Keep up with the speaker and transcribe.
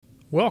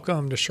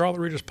Welcome to Charlotte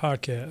Readers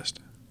Podcast,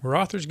 where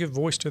authors give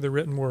voice to their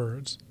written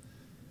words.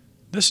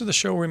 This is the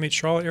show where we meet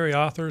Charlotte area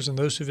authors and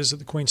those who visit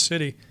the Queen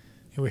City,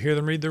 and we hear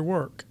them read their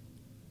work.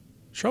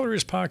 Charlotte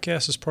Readers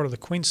Podcast is part of the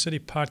Queen City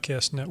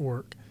Podcast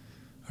Network,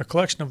 a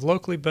collection of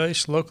locally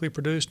based, locally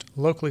produced,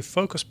 locally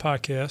focused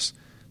podcasts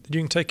that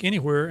you can take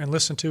anywhere and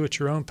listen to at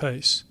your own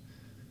pace.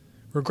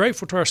 We're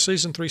grateful to our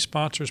Season 3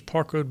 sponsors,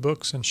 Park Road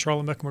Books and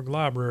Charlotte Mecklenburg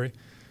Library,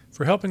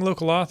 for helping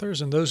local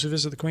authors and those who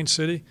visit the Queen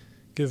City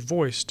give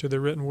voice to their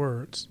written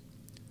words.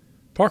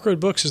 Park Road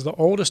Books is the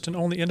oldest and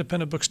only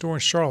independent bookstore in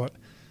Charlotte,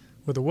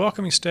 with a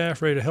welcoming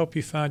staff ready to help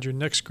you find your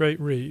next great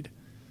read.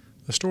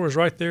 The store is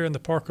right there in the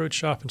Park Road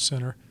Shopping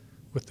Center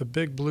with the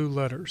big blue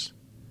letters.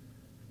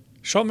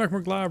 Charlotte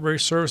Mecklenburg Library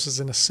serves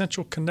as an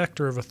essential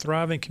connector of a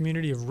thriving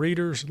community of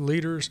readers,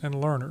 leaders, and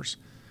learners.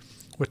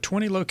 With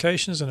 20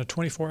 locations and a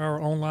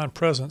 24-hour online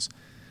presence,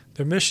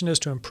 their mission is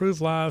to improve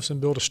lives and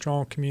build a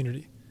strong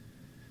community.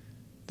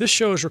 This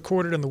show is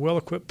recorded in the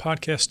well-equipped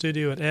podcast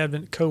studio at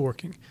Advent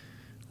Co-working,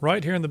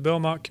 right here in the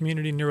Belmont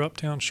community near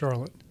Uptown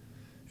Charlotte.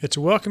 It's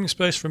a welcoming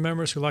space for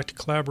members who like to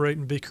collaborate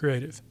and be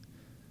creative.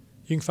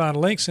 You can find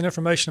links and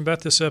information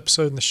about this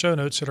episode in the show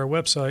notes at our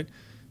website,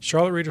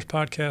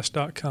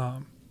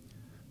 charlottereaderspodcast.com.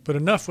 But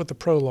enough with the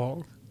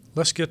prologue.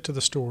 Let's get to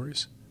the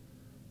stories.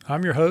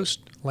 I'm your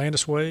host,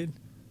 Landis Wade.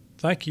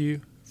 Thank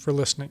you for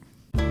listening.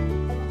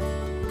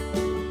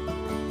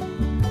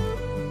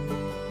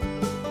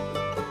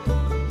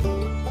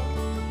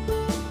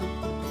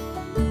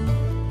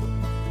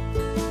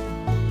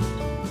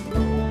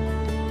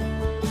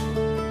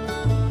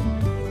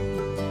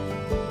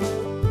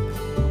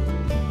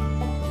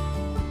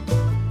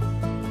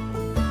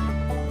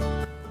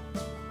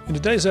 In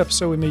today's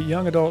episode, we meet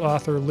young adult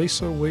author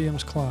Lisa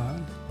Williams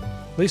Klein.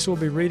 Lisa will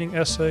be reading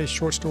essays,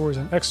 short stories,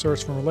 and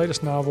excerpts from her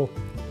latest novel,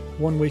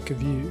 1 Week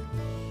of You.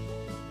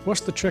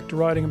 What's the trick to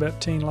writing about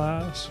teen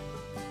lives?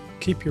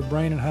 Keep your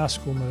brain in high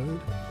school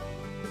mode.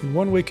 In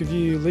 1 Week of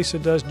You, Lisa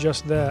does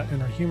just that in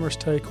her humorous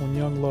take on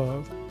young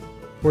love.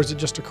 Or is it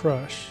just a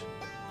crush?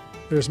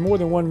 There's more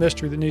than one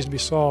mystery that needs to be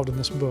solved in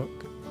this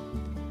book.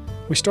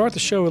 We start the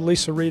show with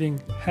Lisa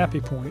reading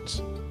Happy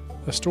Points,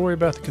 a story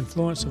about the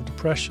confluence of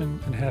depression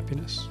and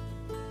happiness.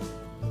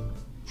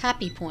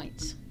 Happy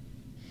Points.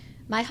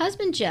 My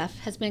husband Jeff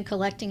has been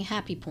collecting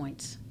Happy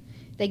Points.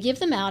 They give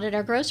them out at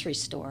our grocery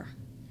store.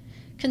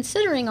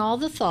 Considering all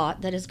the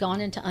thought that has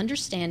gone into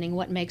understanding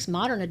what makes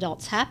modern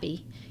adults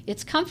happy,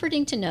 it's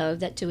comforting to know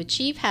that to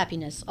achieve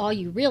happiness, all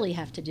you really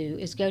have to do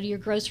is go to your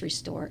grocery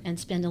store and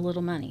spend a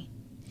little money.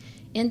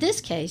 In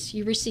this case,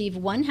 you receive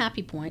 1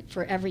 Happy Point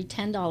for every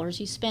 $10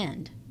 you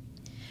spend.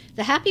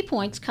 The Happy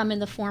Points come in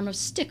the form of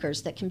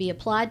stickers that can be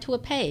applied to a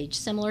page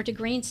similar to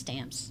green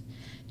stamps.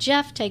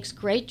 Jeff takes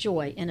great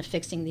joy in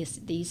affixing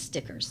these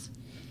stickers.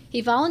 He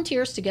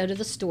volunteers to go to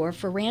the store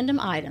for random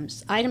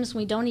items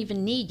we don't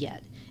even need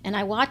yet, and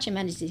I watch him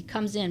as he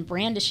comes in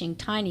brandishing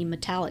tiny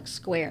metallic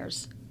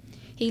squares.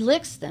 He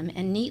licks them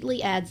and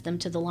neatly adds them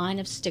to the line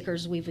of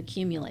stickers we've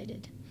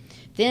accumulated.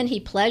 Then he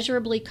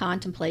pleasurably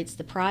contemplates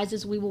the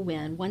prizes we will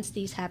win once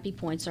these Happy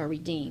Points are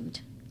redeemed.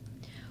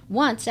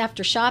 Once,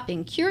 after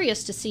shopping,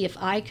 curious to see if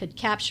I could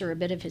capture a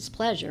bit of his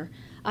pleasure,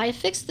 I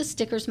affixed the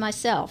stickers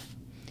myself.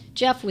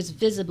 Jeff was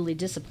visibly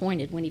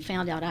disappointed when he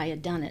found out I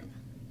had done it.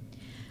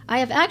 I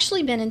have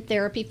actually been in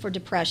therapy for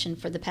depression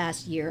for the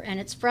past year, and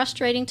it's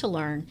frustrating to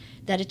learn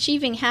that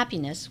achieving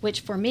happiness, which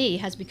for me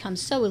has become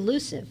so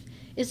elusive,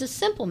 is a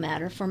simple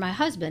matter for my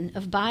husband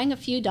of buying a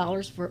few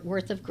dollars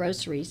worth of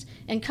groceries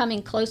and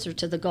coming closer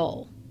to the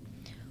goal.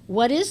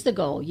 What is the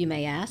goal, you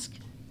may ask?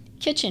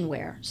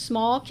 Kitchenware,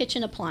 small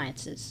kitchen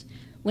appliances.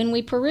 When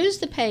we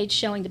perused the page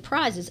showing the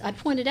prizes, I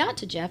pointed out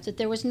to Jeff that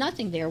there was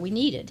nothing there we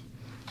needed.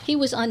 He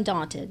was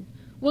undaunted.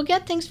 "We'll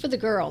get things for the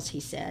girls,"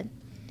 he said.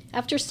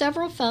 After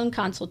several phone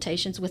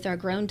consultations with our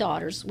grown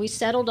daughters, we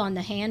settled on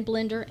the hand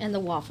blender and the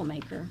waffle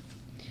maker.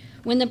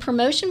 When the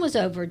promotion was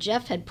over,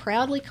 Jeff had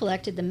proudly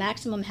collected the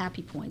maximum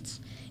Happy Points.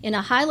 In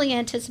a highly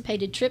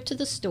anticipated trip to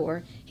the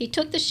store, he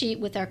took the sheet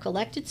with our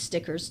collected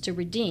stickers to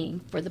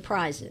redeem for the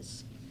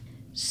prizes.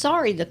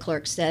 "Sorry," the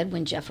clerk said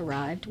when Jeff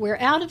arrived. "We're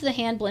out of the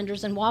hand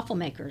blenders and waffle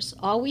makers.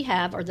 All we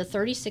have are the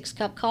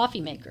 36-cup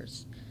coffee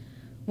makers."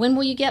 "When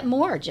will you get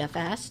more?" Jeff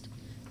asked.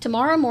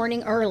 "Tomorrow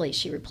morning early,"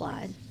 she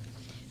replied.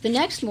 The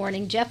next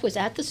morning, Jeff was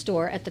at the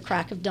store at the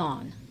crack of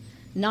dawn.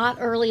 Not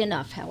early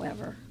enough,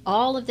 however.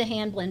 All of the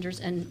hand blenders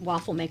and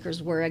waffle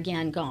makers were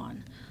again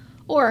gone.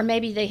 Or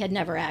maybe they had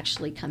never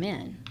actually come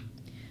in.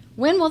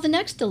 "When will the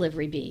next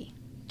delivery be?"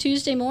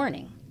 "Tuesday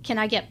morning." "Can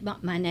I get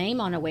my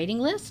name on a waiting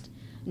list?"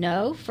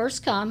 "No,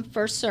 first come,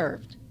 first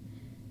served."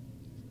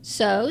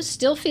 "So,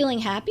 still feeling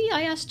happy?"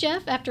 I asked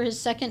Jeff after his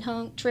second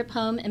trip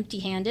home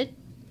empty-handed.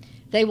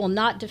 "They will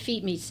not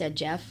defeat me," said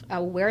Jeff. "I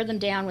will wear them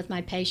down with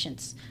my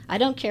patience. I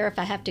don't care if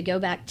I have to go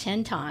back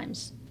 10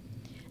 times.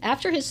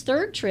 After his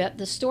third trip,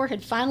 the store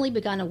had finally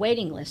begun a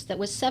waiting list that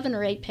was 7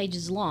 or 8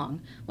 pages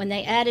long when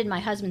they added my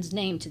husband's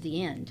name to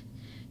the end.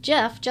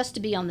 Jeff, just to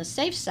be on the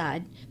safe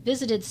side,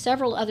 visited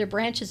several other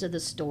branches of the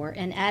store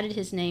and added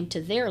his name to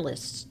their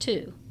lists,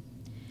 too.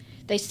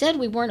 They said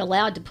we weren't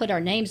allowed to put our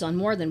names on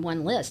more than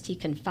one list, he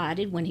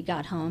confided when he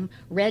got home,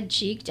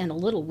 red-cheeked and a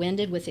little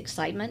winded with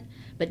excitement.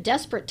 But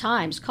desperate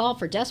times call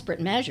for desperate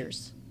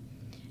measures.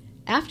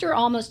 After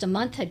almost a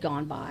month had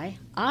gone by,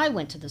 I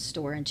went to the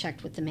store and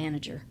checked with the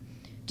manager.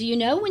 Do you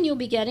know when you'll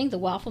be getting the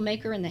waffle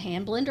maker and the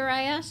hand blender,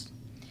 I asked.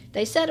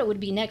 They said it would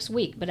be next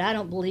week, but I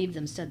don't believe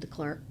them, said the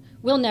clerk.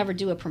 We'll never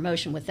do a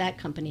promotion with that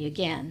company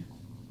again.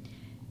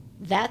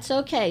 That's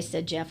okay,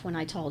 said Jeff when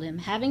I told him.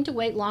 Having to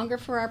wait longer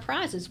for our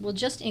prizes will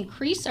just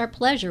increase our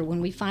pleasure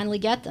when we finally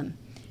get them.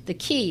 The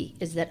key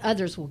is that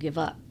others will give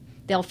up.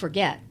 They'll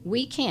forget.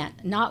 We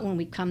can't, not when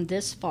we've come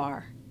this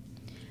far.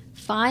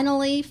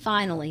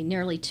 Finally,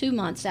 nearly 2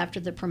 months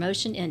after the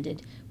promotion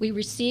ended, we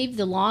received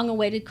the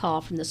long-awaited call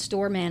from the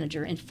store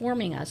manager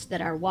informing us that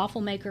our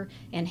waffle maker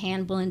and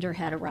hand blender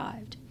had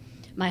arrived.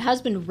 My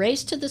husband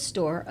raced to the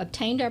store,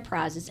 obtained our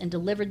prizes, and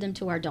delivered them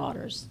to our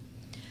daughters.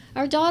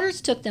 Our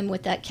daughters took them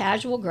with that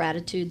casual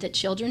gratitude that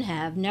children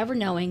have, never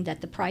knowing that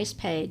the price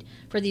paid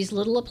for these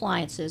little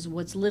appliances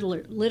was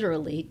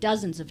literally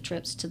dozens of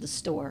trips to the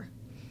store.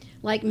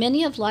 Like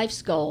many of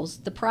life's goals,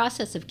 the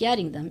process of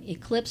getting them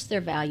eclipsed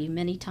their value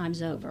many times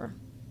over.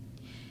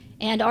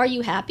 And are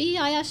you happy?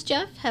 I asked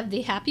Jeff. Have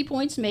the happy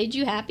points made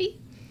you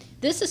happy?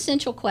 This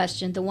essential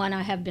question, the one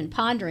I have been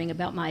pondering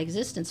about my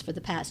existence for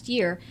the past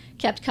year,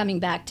 kept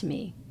coming back to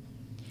me.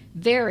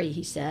 Very,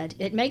 he said.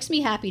 It makes me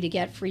happy to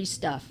get free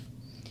stuff.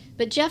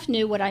 But Jeff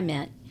knew what I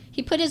meant.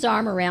 He put his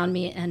arm around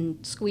me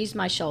and squeezed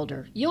my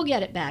shoulder. You'll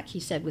get it back, he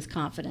said with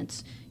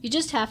confidence. You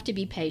just have to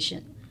be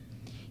patient.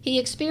 He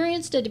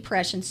experienced a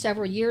depression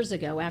several years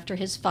ago after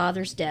his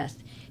father's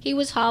death. He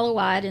was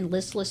hollow-eyed and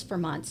listless for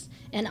months,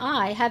 and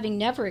I, having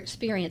never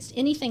experienced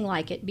anything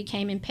like it,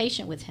 became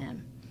impatient with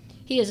him.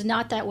 He is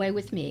not that way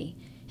with me.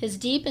 His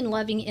deep and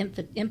loving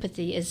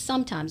empathy is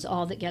sometimes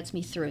all that gets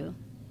me through.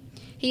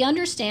 He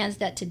understands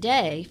that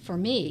today, for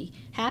me,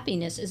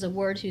 happiness is a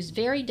word whose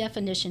very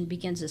definition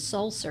begins as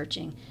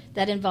soul-searching,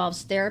 that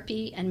involves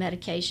therapy and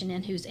medication,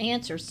 and whose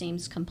answer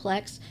seems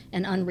complex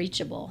and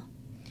unreachable.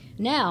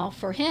 Now,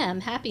 for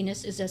him,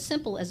 happiness is as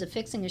simple as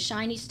affixing a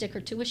shiny sticker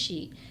to a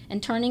sheet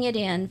and turning it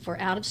in for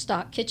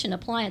out-of-stock kitchen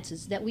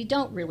appliances that we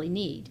don't really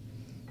need.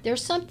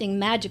 There's something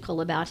magical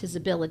about his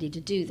ability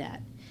to do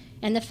that.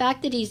 And the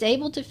fact that he's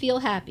able to feel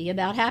happy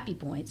about happy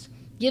points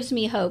gives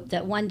me hope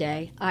that one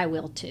day I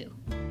will too.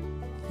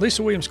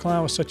 Lisa Williams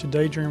Klein was such a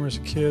daydreamer as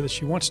a kid that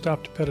she once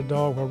stopped to pet a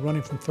dog while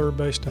running from third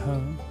base to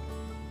home.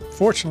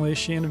 Fortunately,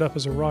 she ended up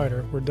as a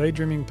writer, where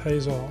daydreaming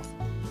pays off.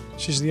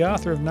 She's the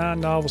author of 9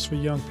 novels for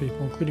young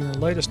people, including her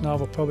latest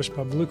novel published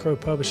by Blue Crow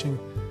Publishing,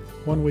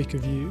 1 Week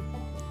of You.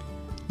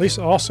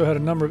 Lisa also had a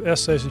number of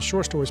essays and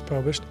short stories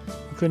published,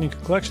 including a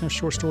collection of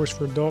short stories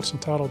for adults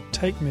entitled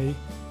Take Me,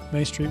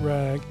 Main Street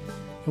Rag,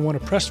 and won a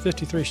Press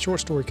 53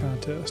 short story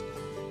contest.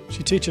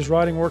 She teaches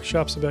writing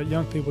workshops about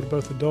young people to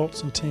both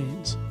adults and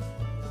teens.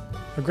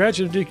 A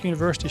graduate of Duke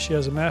University, she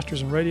has a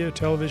master's in radio,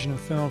 television, and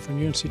film from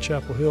UNC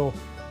Chapel Hill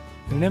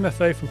and an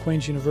MFA from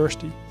Queen's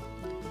University.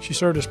 She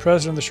served as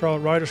president of the Charlotte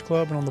Writers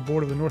Club and on the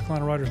board of the North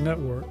Carolina Writers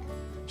Network.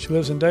 She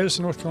lives in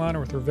Davison, North Carolina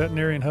with her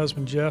veterinarian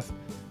husband, Jeff,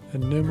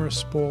 and numerous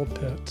spoiled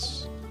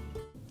pets.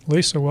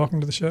 Lisa, welcome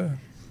to the show.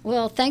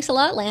 Well, thanks a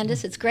lot,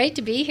 Landis. It's great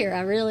to be here.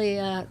 I really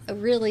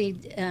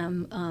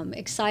am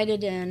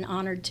excited and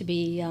honored to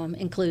be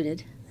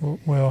included.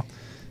 Well,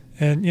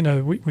 and, you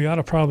know, we ought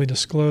to probably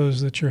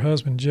disclose that your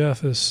husband,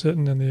 Jeff, is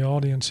sitting in the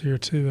audience here,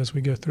 too, as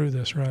we go through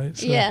this, right?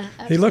 So yeah,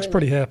 absolutely. He looks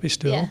pretty happy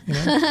still, yeah. You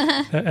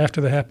know, after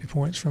the happy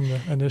points from the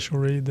initial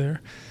read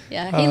there.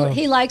 Yeah,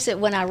 he likes it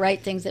when I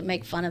write things that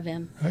make fun of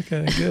him.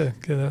 Okay,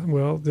 good.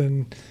 Well,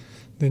 then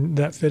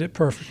that fit it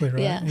perfectly,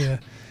 right? Yeah.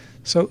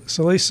 So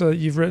Lisa,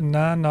 you've written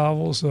 9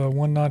 novels, 1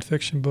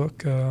 nonfiction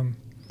book.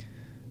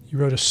 You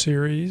wrote a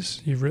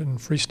series. You've written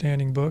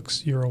freestanding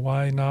books. You're a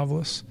YA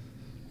novelist.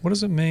 What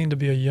does it mean to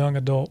be a young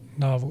adult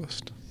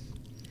novelist?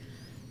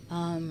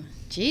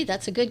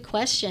 That's a good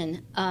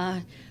question.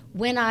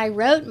 When I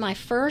wrote my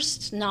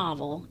first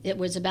novel, it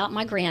was about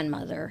my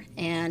grandmother,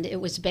 and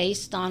it was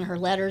based on her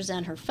letters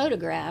and her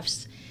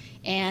photographs.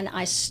 And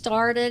I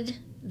started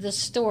the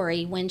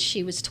story when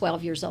she was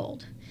 12 years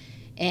old.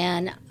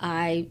 And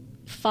I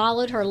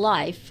followed her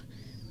life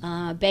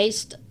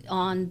based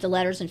on the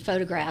letters and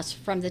photographs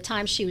from the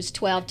time she was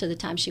 12 to the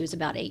time she was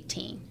about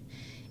 18.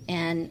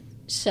 And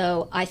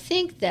so I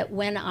think that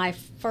when I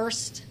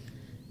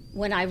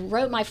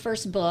wrote my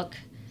first book,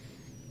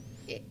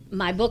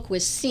 my book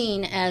was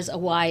seen as a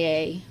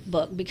YA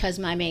book because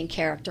my main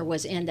character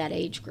was in that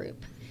age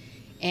group.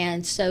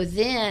 And so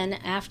then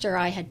after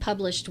I had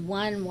published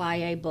 1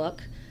 YA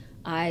book,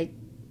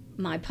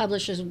 my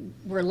publishers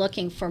were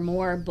looking for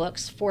more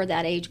books for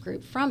that age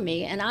group from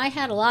me, and I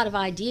had a lot of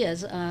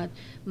ideas.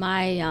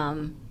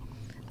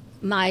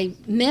 My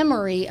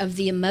memory of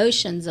the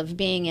emotions of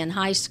being in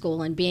high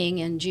school and being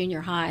in junior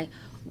high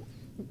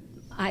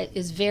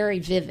is very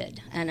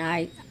vivid, and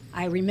I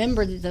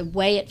remember the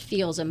way it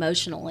feels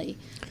emotionally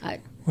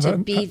to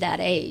be that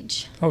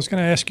age. I was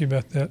going to ask you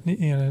about that,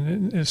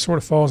 and it sort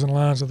of falls in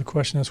lines of the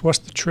question is, what's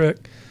the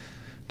trick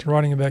to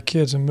writing about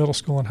kids in middle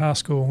school and high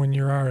school when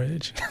you're our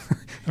age.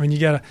 I mean,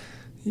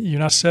 you're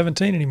not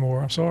 17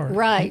 anymore. I'm sorry.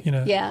 Right.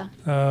 Yeah.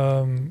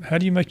 How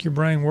do you make your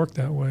brain work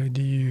that way?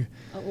 Do you?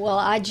 Well,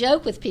 I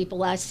joke with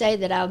people. I say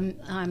that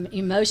I'm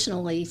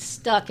emotionally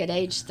stuck at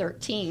age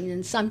 13,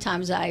 and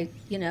sometimes I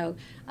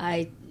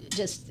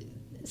just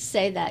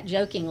say that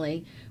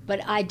jokingly.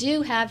 But I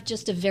do have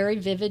just a very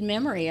vivid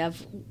memory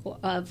of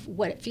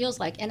what it feels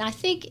like, and I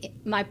think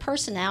my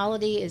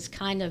personality is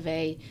kind of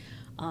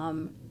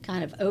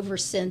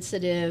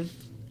oversensitive,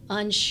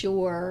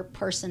 unsure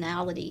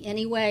personality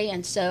anyway,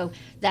 and so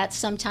that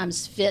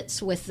sometimes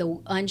fits with the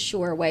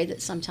unsure way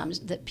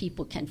that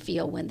people can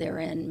feel when they're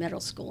in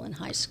middle school and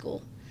high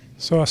school.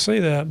 So I see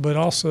that, but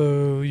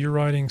also you're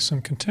writing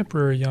some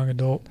contemporary young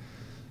adult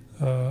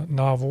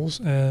novels,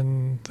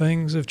 and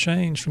things have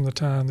changed from the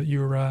time that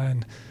you were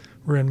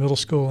in middle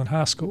school and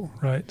high school,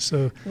 right?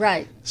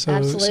 Right. So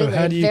Absolutely.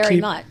 how do you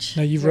very much.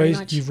 Now you've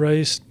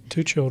raised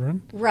 2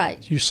 children.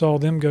 Right. You saw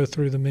them go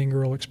through the Mean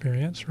Girl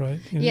experience, right?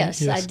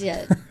 Yes, I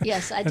did.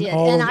 Yes, I did.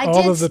 And I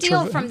did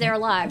steal from their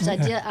lives. I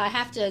did. I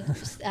have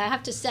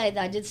to say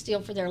that I did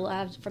steal from their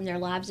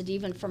lives, and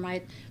even for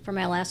my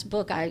last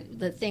book,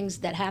 the things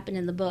that happened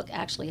in the book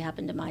actually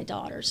happened to my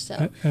daughters.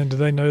 So. And do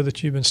they know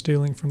that you've been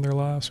stealing from their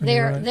lives?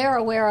 They're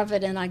aware of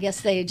it, and I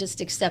guess they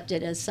just accept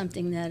it as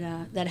something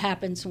that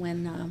happens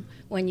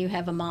when you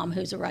have a mom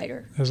who's a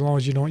writer. As long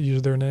as you don't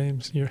use their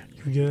names, you're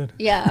good.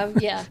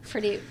 Yeah,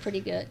 pretty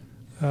good.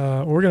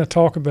 We're going to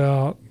talk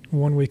about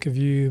 1 Week of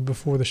You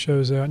before the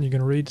show's out, and you're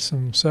going to read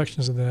some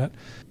sections of that,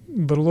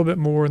 but a little bit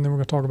more, and then we're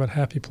going to talk about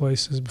Happy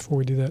Places before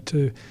we do that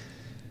too.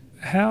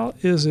 How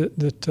is it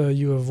that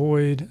you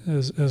avoid,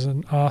 as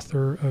an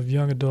author of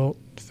young adult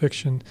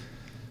fiction,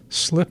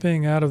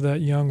 slipping out of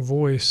that young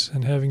voice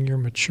and having your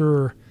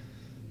mature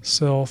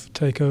self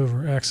take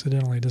over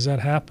accidentally? Does that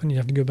happen? You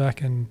have to go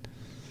back and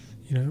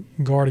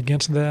guard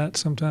against that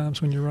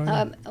sometimes when you're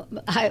writing?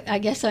 I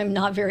guess I'm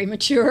not very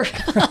mature.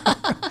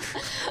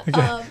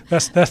 Okay,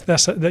 that's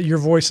that. Your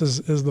voice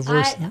is the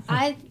voice.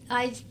 I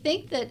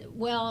think that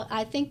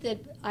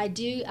I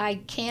do. I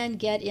can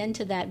get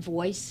into that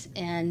voice,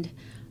 and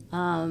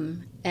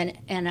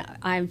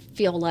I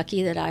feel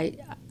lucky that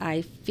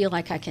I feel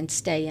like I can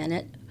stay in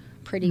it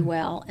pretty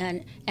well,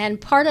 and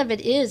part of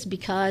it is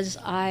because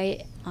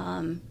I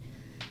am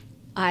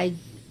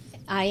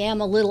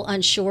a little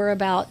unsure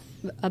about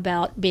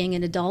being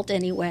an adult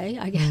anyway,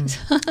 I guess.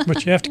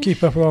 But you have to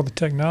keep up with all the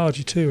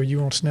technology too. Are you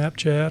on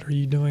Snapchat? Are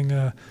you doing?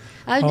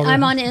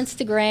 I'm on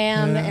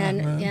Instagram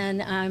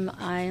and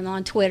I'm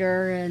on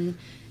Twitter and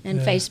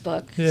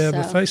Facebook. Yeah, so.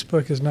 But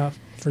Facebook is not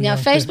for young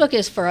Facebook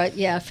kids. Is for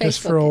Facebook. It's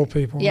for old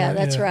people. Yeah, right?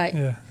 That's right.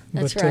 Yeah.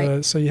 That's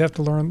right. So you have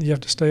to learn. You have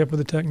to stay up with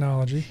the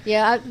technology.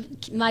 Yeah,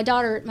 my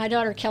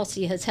daughter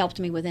Kelsey has helped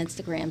me with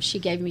Instagram. She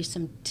gave me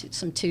some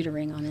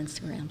tutoring on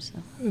Instagram. So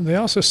they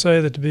also say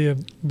that to be a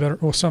better,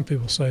 well, some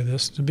people say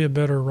this, to be a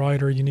better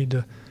writer, you need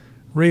to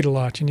read a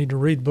lot. You need to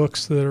read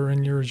books that are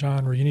in your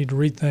genre. You need to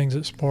read things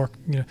that spark.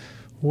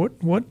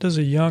 What does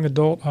a young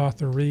adult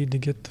author read to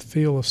get the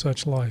feel of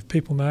such life?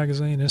 People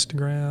Magazine,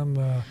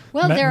 Instagram.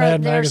 Well,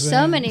 there are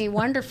so many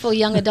wonderful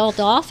young adult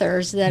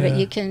authors that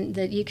you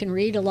can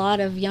read a lot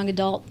of young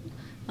adult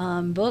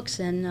books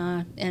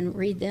and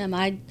read them.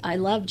 I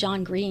love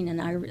John Green, and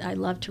I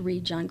love to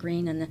read John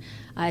Green, and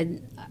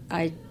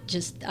I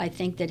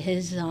think that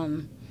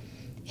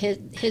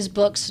his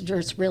books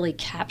just really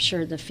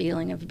capture the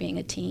feeling of being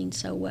a teen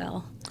so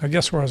well. I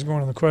guess where I was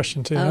going on the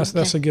question too. Okay.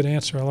 That's a good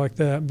answer. I like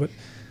that, but.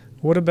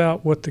 What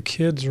about what the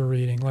kids are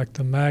reading, like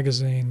the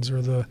magazines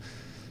or the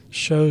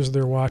shows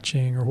they're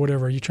watching or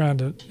whatever? Are you trying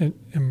to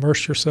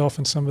immerse yourself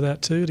in some of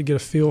that too to get a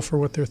feel for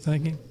what they're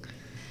thinking?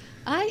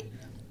 I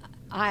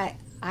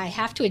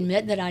have to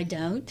admit that I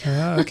don't.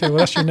 Okay, well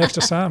that's your next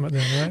assignment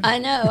then, right? I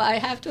know. I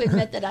have to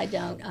admit that I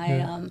don't.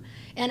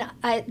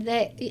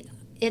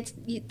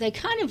 They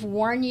kind of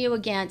warn you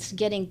against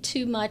getting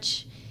too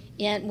much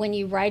in when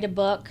you write a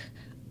book.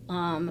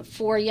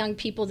 For young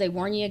people, they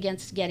warn you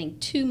against getting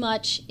too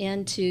much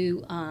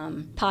into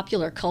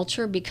popular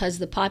culture because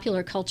the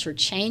popular culture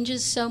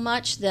changes so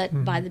much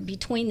that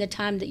between the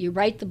time that you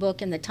write the book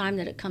and the time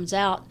that it comes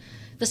out,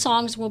 the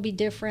songs will be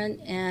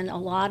different and a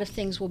lot of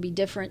things will be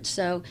different.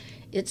 So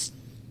it's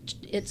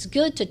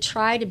good to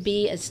try to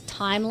be as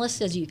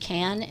timeless as you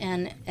can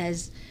and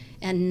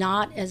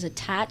not as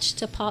attached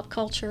to pop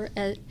culture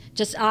as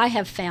just I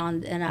have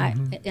found, and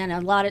and a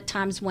lot of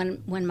times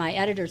when my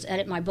editors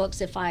edit my books,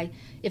 if I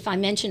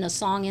mention a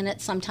song in it,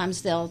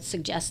 sometimes they'll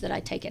suggest that I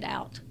take it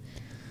out.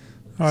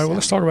 All right, well,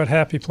 let's talk about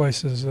Happy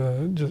Places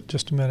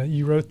just a minute.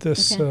 You wrote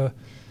this at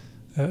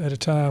a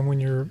time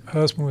when your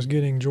husband was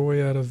getting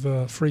joy out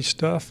of free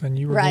stuff, and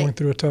you were going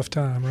through a tough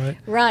time, right?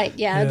 Right,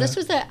 yeah. This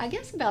was, I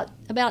guess,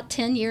 about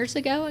 10 years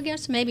ago,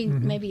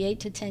 maybe 8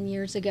 to 10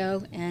 years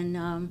ago, and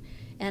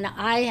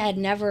I had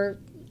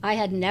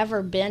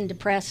never been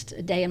depressed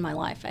a day in my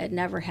life. I had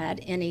never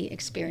had any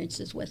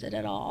experiences with it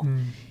at all.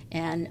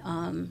 And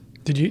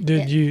did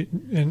you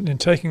in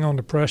taking on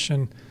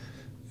depression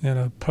in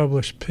a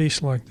published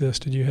piece like this,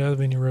 did you have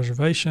any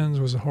reservations?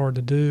 Was it hard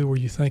to do? Were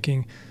you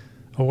thinking,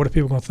 or what are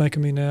people going to think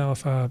of me now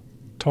if I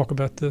talk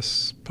about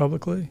this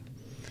publicly?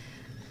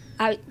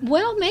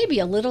 Well, maybe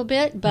a little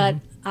bit, but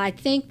I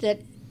think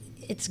that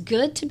it's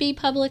good to be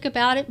public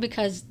about it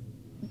because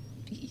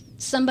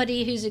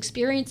somebody who's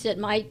experiencing it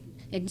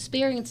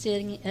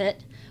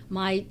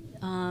might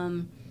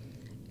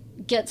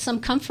get some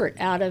comfort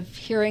out of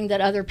hearing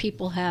that other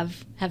people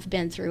have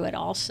been through it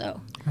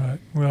also. Right.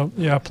 Well,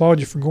 yeah, I applaud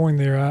you for going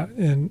there.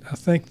 And I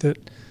think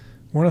that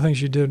one of the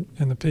things you did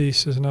in the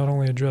piece is not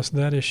only address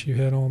that issue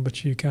head on,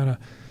 but you kind of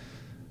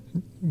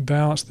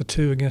balance the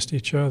two against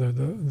each other,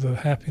 the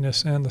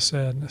happiness and the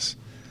sadness,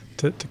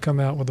 to come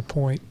out with a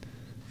point,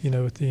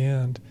 at the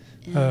end.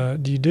 Yeah.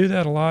 Do you do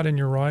that a lot in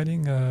your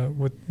writing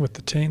with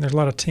the teen? There's a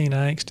lot of teen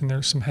angst, and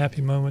there's some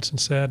happy moments and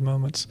sad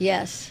moments.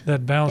 Yes.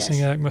 That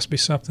balancing act must be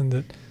something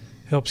that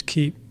helps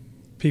keep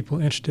people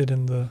interested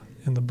in the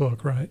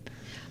book, right?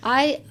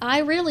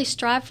 I really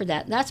strive for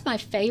that. That's my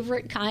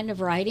favorite kind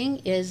of writing,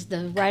 is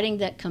the writing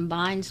that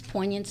combines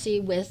poignancy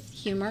with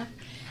humor,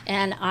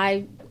 and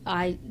I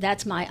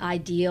that's my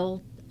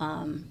ideal,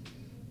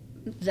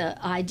 the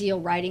ideal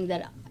writing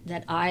that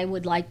I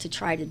would like to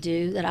try to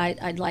do. That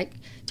I'd like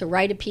to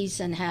write a piece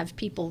and have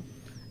people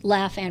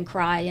laugh and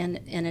cry in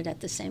it at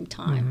the same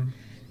time. Mm-hmm.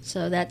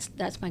 So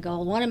that's my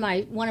goal. One of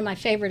my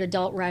favorite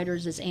adult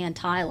writers is Ann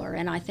Tyler,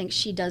 and I think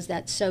she does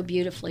that so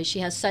beautifully. She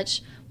has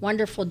such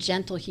wonderful,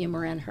 gentle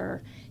humor in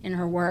her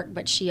work,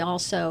 but she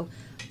also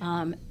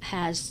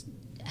has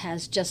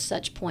just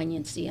such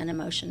poignancy and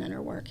emotion in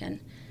her work, and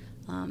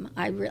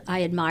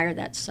I admire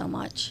that so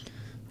much.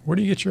 Where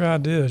do you get your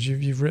ideas?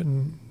 You've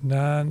written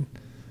 9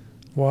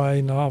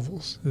 YA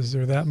novels. Is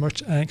there that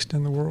much angst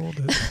in the world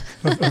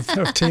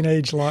of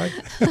teenage life?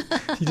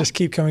 You just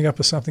keep coming up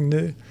with something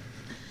new.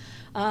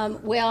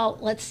 Well,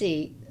 let's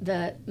see.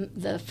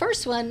 The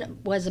first one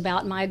was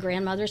about my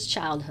grandmother's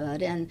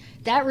childhood, and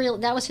that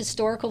was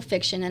historical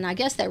fiction, and I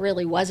guess that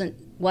really wasn't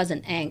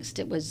angst.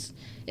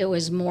 It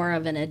was more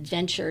of an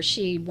adventure.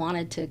 She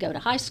wanted to go to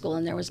high school,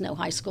 and there was no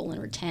high school in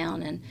her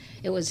town, and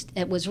it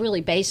was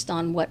really based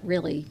on what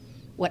really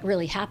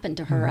happened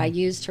to her. Mm-hmm. I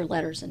used her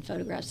letters and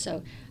photographs,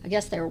 so I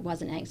guess there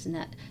wasn't angst in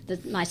that.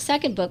 My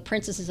second book,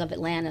 Princesses of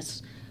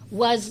Atlantis,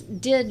 was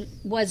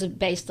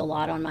based a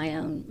lot on my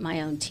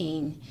own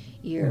teen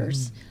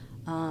years.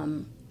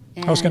 Mm-hmm.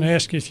 I was going to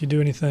ask you if you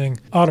do anything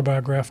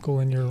autobiographical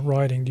in your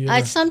writing. Do you?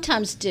 I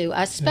sometimes do.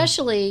 I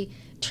especially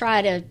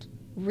try to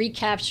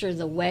recapture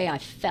the way I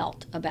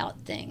felt about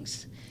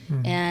things.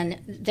 Mm-hmm. And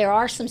there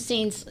are some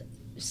scenes,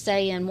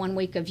 say in One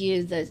Week of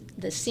You,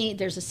 the scene.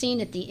 There's a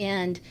scene at the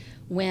end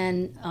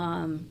when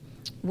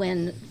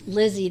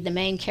Lizzie, the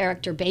main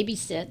character,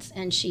 babysits,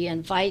 and she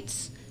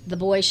invites the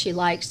boy she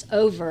likes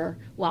over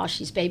while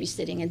she's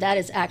babysitting, and that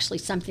is actually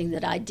something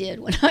that I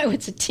did when I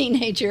was a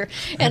teenager.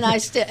 And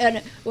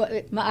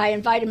I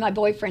invited my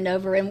boyfriend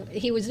over, and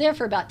he was there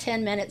for about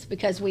 10 minutes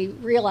because we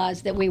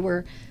realized that we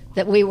were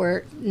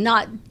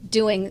not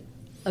doing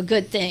a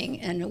good thing,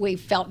 and we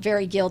felt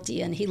very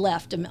guilty. And he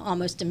left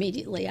almost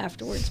immediately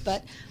afterwards.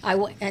 But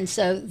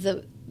so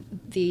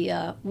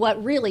the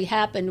what really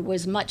happened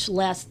was much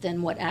less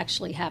than what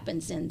actually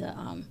happens in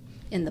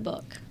the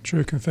book.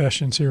 True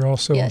confessions here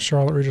also on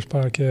Charlotte Reader's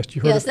podcast.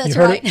 You heard yes, that's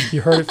right.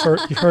 You heard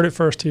it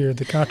first here.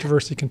 The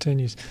controversy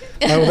continues.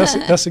 Well,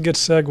 that's a good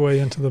segue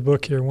into the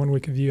book here. One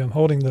Week of You. I'm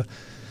holding the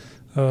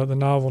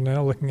novel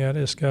now, looking at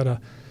it. It's got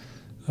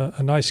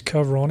a nice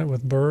cover on it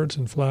with birds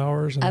and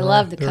flowers. And I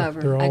love the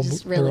cover. I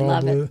just really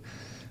love blue.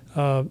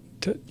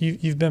 It.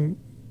 You've been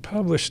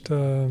published,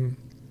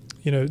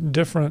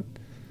 different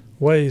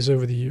ways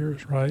over the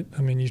years, right?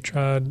 I mean, you've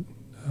tried,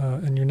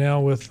 and you're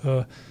now with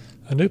a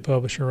new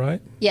publisher,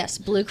 right? Yes,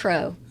 Blue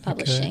Crow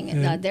Publishing.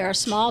 Okay. They're a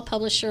small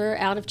publisher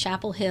out of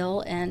Chapel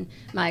Hill, and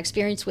my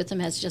experience with them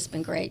has just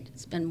been great.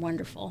 It's been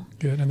wonderful.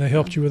 Good, and they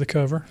helped you with the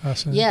cover, I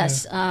assume?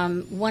 Yes. Yeah.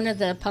 One of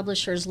the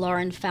publishers,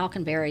 Lauren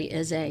Falconberry,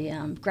 is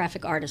a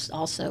graphic artist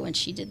also, and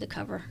she did the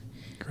cover.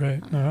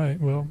 Great. All right.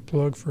 Well,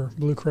 plug for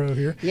Blue Crow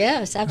here.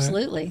 Yes,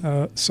 absolutely.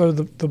 So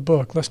the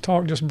book, let's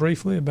talk just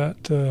briefly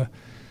about the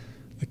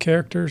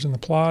characters and the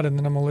plot, and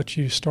then I'm going to let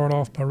you start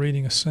off by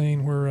reading a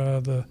scene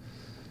where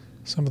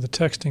some of the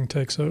texting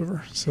takes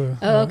over. So,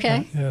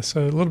 okay.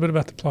 So a little bit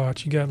about the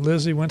plot. You got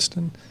Lizzie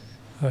Winston.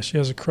 She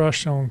has a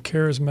crush on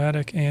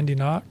charismatic Andy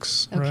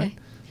Knox, okay. right?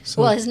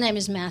 So, well, his name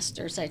is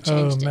Masters. I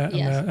changed it.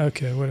 Yes.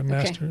 Okay, what a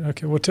Master.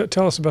 Okay, well,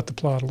 tell us about the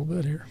plot a little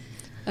bit here.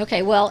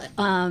 Okay, well,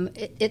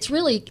 it's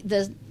really,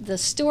 the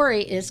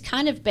story is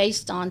kind of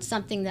based on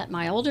something that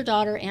my older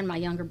daughter and my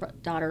younger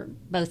daughter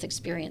both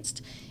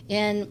experienced.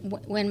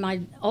 When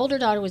my older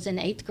daughter was in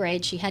 8th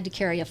grade, she had to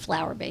carry a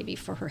flower baby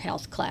for her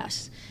health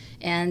class.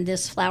 And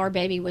this flower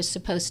baby was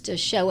supposed to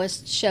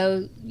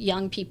show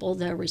young people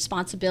the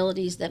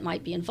responsibilities that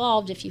might be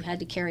involved if you had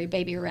to carry a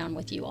baby around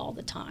with you all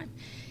the time.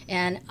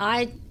 And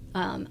I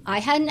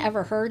hadn't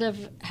ever heard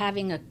of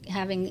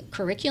having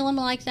curriculum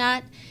like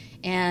that,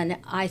 and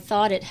I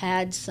thought it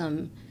had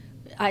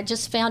I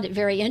just found it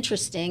very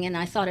interesting, and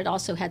I thought it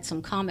also had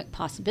some comic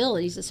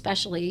possibilities,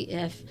 especially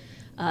if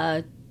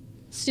a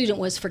student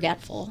was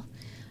forgetful.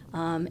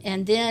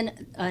 And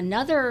then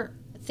another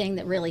thing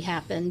that really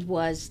happened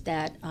was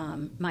that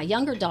my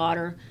younger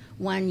daughter,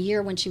 one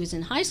year when she was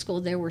in high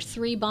school, there were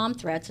 3 bomb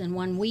threats in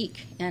 1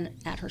 week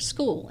at her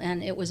school.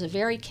 And it was a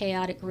very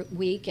chaotic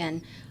week,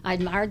 and I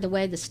admired the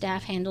way the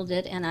staff handled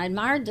it, and I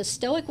admired the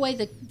stoic way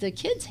the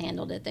kids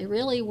handled it. They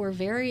really were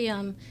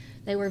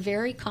they were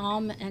very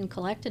calm and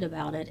collected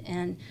about it.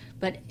 And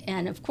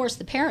of course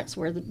the parents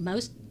were the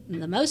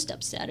most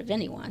upset of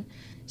anyone.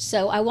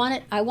 So I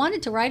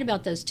wanted to write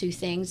about those 2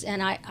 things,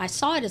 and I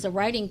saw it as a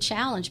writing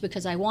challenge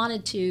because I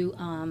wanted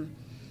to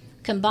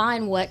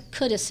combine what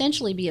could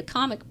essentially be a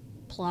comic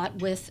plot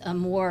with a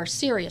more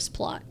serious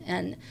plot.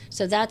 And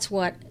so that's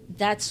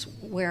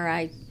where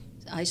I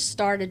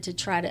started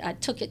to I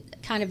took it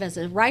kind of as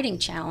a writing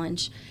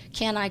challenge.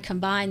 Can I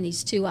combine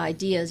these 2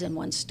 ideas in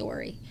one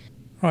story?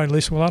 All right,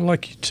 Lisa, well, I'd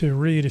like you to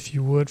read, if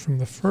you would, from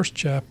the first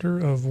chapter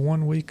of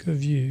 1 Week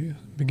of You,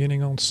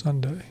 beginning on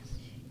Sunday.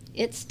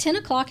 It's 10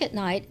 o'clock at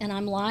night, and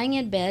I'm lying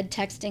in bed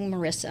texting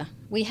Marissa.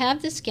 We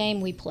have this game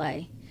we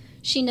play.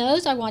 She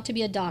knows I want to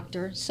be a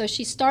doctor, so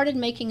she started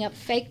making up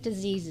fake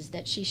diseases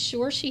that she's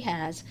sure she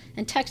has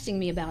and texting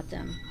me about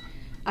them.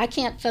 I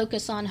can't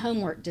focus on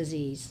homework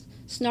disease,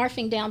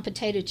 snarfing down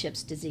potato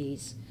chips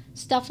disease,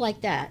 stuff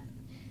like that.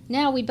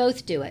 Now we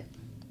both do it.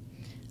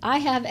 I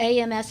have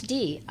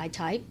AMSD, I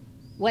type.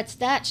 What's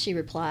that, she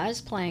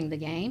replies, playing the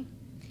game.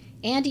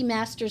 Andy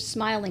Masters'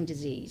 smiling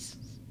disease.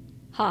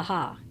 Ha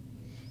ha.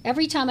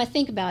 Every time I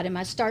think about him,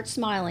 I start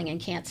smiling and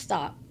can't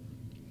stop.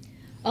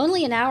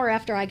 Only an hour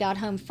after I got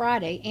home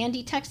Friday,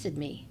 Andy texted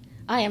me.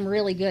 I am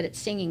really good at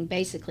singing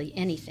basically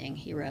anything,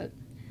 he wrote.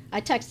 I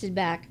texted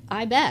back,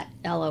 I bet,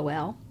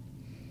 LOL.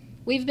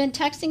 We've been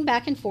texting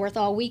back and forth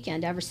all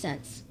weekend ever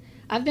since.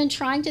 I've been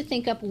trying to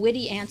think up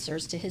witty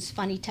answers to his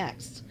funny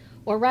texts,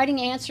 or writing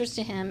answers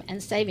to him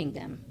and saving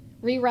them,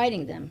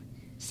 rewriting them,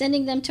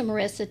 sending them to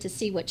Marissa to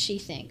see what she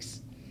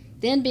thinks,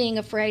 then being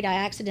afraid I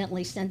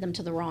accidentally send them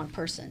to the wrong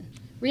person.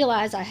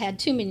 Realize I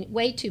had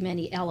way too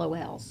many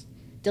LOLs,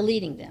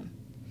 deleting them.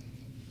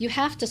 You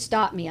have to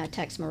stop me, I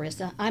text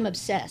Marissa. I'm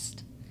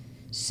obsessed.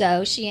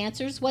 So, she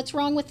answers, what's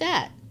wrong with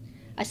that?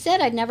 I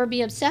said I'd never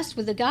be obsessed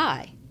with a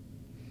guy.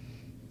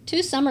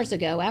 2 summers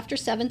ago, after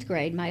 7th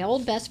grade, my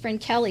old best friend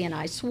Kelly and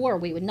I swore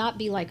we would not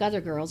be like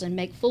other girls and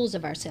make fools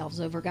of ourselves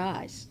over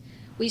guys.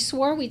 We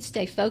swore we'd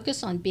stay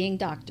focused on being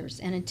doctors,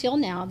 and until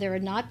now there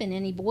had not been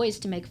any boys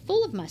to make a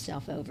fool of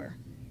myself over.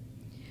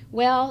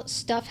 Well,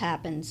 stuff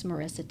happens,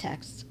 Marissa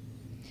texts.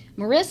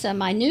 Marissa,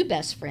 my new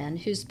best friend,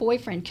 whose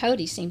boyfriend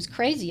Cody seems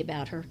crazy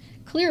about her,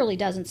 clearly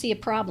doesn't see a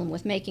problem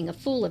with making a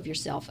fool of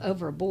yourself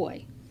over a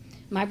boy.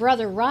 My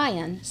brother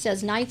Ryan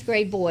says 9th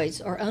grade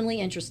boys are only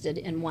interested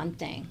in one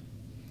thing.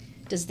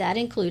 Does that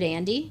include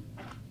Andy?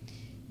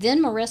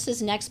 Then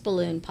Marissa's next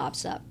balloon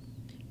pops up.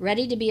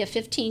 Ready to be a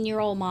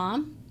 15-year-old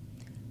mom?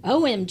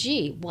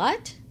 OMG,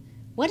 what?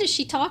 What is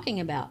she talking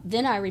about?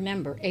 Then I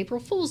remember April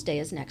Fool's Day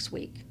is next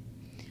week.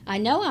 I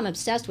know I'm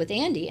obsessed with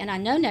Andy, and I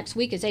know next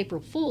week is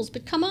April Fool's,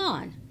 but come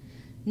on.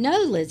 No,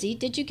 Lizzie,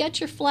 did you get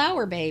your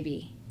flower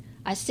baby?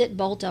 I sit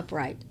bolt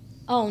upright.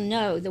 Oh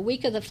no, the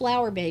week of the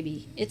flower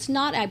baby. It's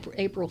not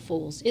April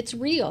Fool's. It's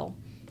real.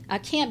 I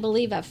can't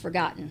believe I've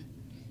forgotten.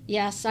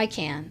 Yes, I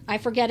can. I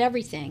forget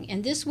everything,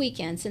 and this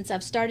weekend, since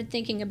I've started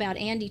thinking about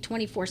Andy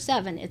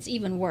 24/7, it's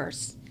even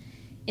worse.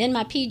 In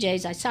my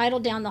PJs, I sidle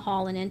down the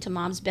hall and into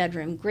Mom's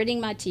bedroom, gritting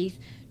my teeth,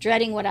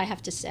 dreading what I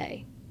have to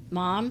say.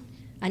 Mom,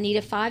 I need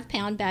a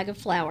 5-pound bag of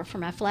flour for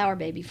my flower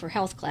baby for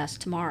health class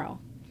tomorrow.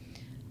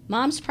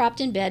 Mom's propped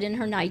in bed in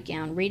her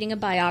nightgown, reading a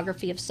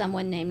biography of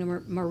someone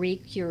named Marie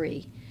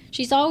Curie.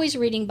 She's always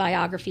reading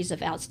biographies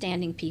of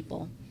outstanding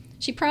people.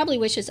 She probably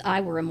wishes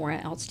I were a more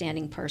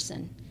outstanding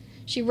person.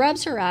 She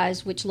rubs her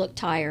eyes, which look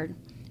tired.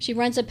 She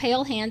runs a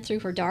pale hand through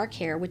her dark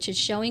hair, which is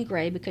showing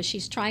gray because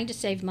she's trying to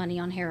save money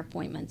on hair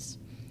appointments.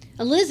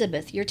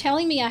 Elizabeth, you're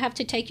telling me I have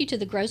to take you to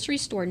the grocery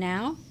store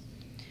now?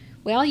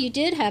 Well, you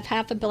did have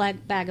half a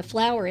bag of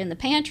flour in the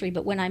pantry,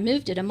 but when I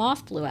moved it, a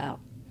moth flew out.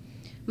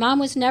 Mom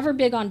was never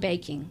big on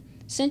baking.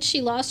 Since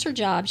she lost her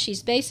job,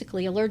 she's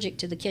basically allergic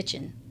to the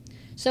kitchen.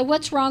 So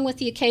what's wrong with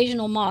the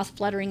occasional moth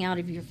fluttering out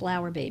of your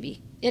flower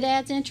baby? It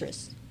adds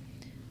interest.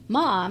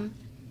 Mom,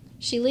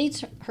 she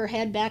leans her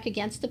head back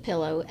against the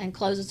pillow and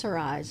closes her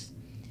eyes.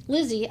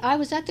 Lizzie, I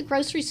was at the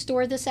grocery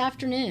store this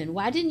afternoon.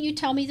 Why didn't you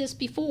tell me this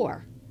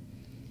before?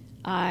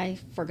 I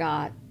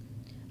forgot.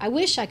 I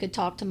wish I could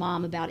talk to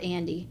Mom about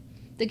Andy.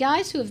 The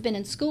guys who have been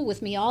in school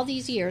with me all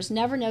these years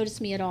never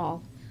notice me at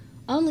all.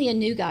 Only a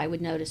new guy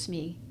would notice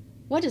me.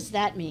 What does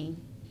that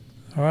mean?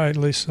 All right,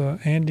 Lisa,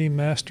 Andy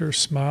Masters'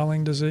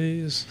 smiling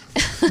disease.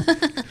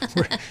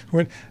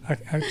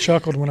 I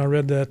chuckled when I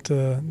read that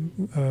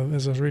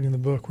as I was reading the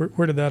book.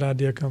 Where did that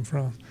idea come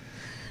from?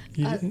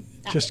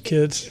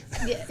 Kids?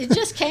 It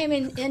just came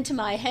into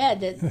my head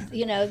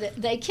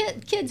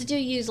that, kids do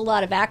use a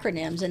lot of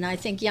acronyms, and I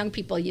think young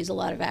people use a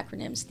lot of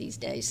acronyms these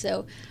days.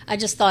 So I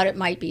just thought it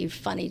might be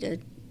funny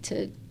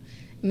to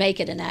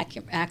make it an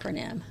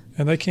acronym.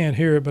 And they can't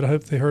hear it, but I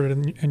hope they heard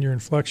it in your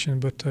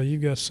inflection. But you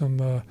got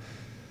some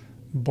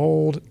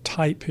bold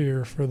type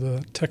here for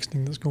the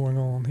texting that's going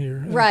on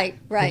here. Right.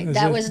 Is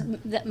That it- was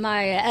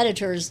my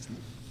editors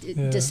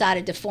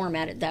decided to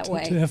format it that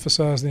way. To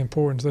emphasize the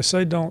importance. They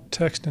say don't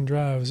text and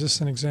drive. Is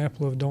this an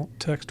example of don't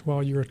text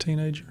while you're a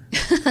teenager?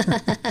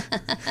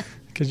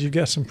 Because you've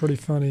got some pretty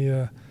funny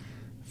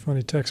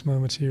text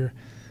moments here.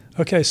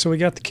 Okay, so we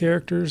got the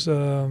characters.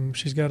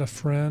 She's got a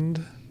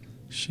friend.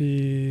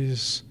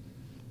 She's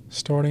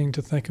starting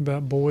to think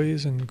about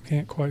boys and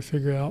can't quite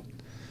figure out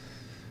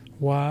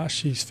why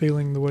she's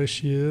feeling the way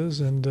she is,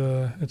 and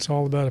it's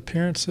all about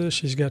appearances.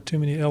 She's got too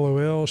many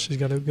LOLs. She's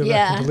got to go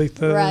back and delete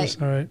those.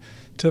 Right. All right,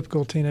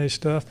 typical teenage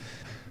stuff.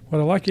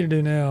 What I'd like you to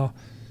do now,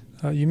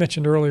 you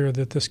mentioned earlier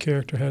that this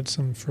character had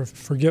some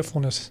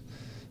forgetfulness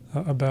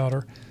about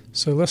her.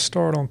 So let's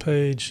start on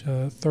page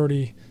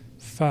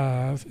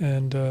 35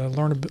 and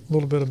learn a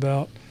little bit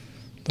about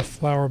the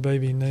flower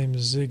baby named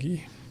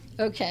Ziggy.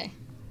 Okay.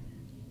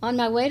 On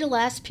my way to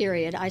last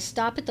period, I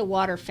stop at the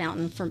water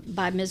fountain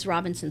by Ms.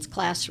 Robinson's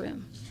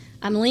classroom.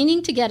 I'm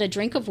leaning to get a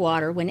drink of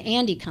water when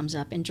Andy comes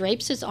up and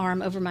drapes his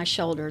arm over my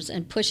shoulders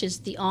and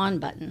pushes the on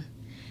button.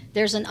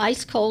 There's an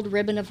ice-cold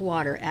ribbon of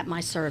water at my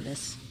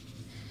service.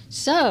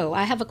 So,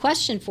 I have a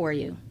question for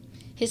you.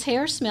 His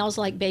hair smells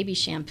like baby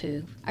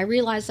shampoo. I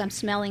realize I'm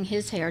smelling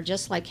his hair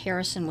just like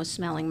Harrison was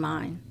smelling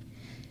mine.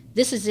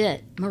 This is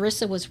it.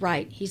 Marissa was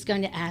right. He's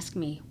going to ask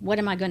me. What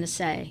am I going to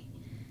say?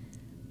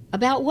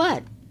 About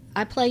what?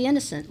 I play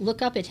innocent,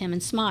 look up at him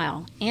and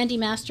smile. Andy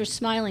Masters'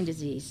 smiling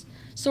disease.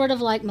 Sort of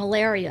like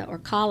malaria or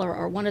cholera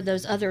or one of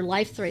those other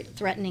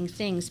life-threatening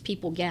things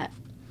people get.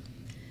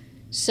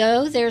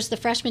 So, there's the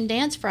freshman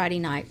dance Friday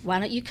night. Why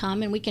don't you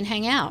come and we can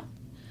hang out?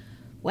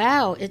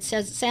 Wow, it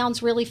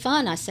sounds really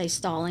fun, I say,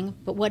 stalling.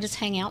 But what does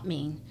hang out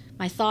mean?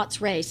 My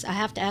thoughts race. I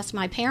have to ask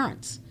my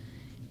parents.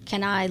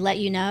 Can I let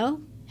you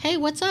know? Hey,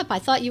 what's up? I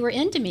thought you were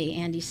into me,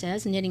 Andy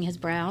says, knitting his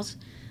brows.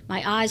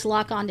 My eyes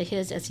lock onto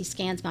his as he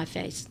scans my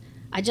face.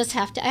 I just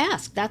have to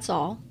ask, that's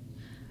all.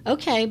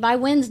 Okay, by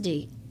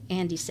Wednesday,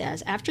 Andy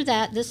says. After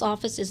that, this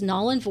office is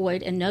null and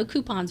void and no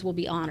coupons will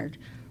be honored.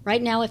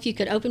 Right now, if you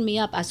could open me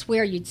up, I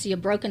swear you'd see a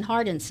broken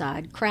heart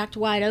inside, cracked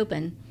wide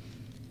open.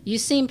 You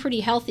seem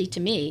pretty healthy to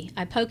me.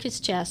 I poke his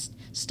chest,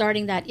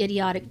 starting that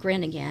idiotic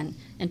grin again,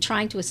 and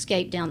trying to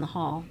escape down the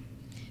hall.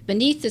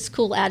 Beneath this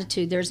cool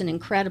attitude, there's an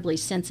incredibly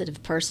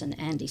sensitive person,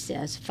 Andy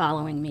says,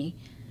 following me.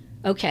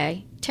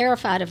 Okay,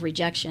 terrified of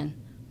rejection.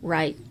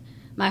 Right.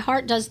 My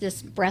heart does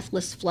this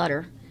breathless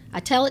flutter. I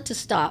tell it to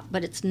stop,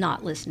 but it's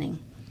not listening.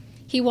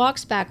 He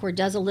walks backward,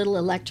 does a little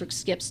electric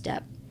skip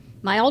step.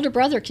 My older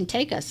brother can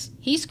take us.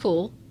 He's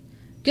cool.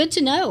 Good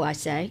to know, I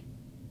say.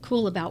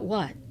 Cool about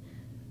what?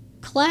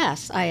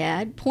 Class, I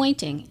add,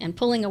 pointing and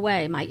pulling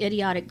away, my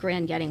idiotic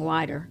grin getting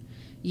wider.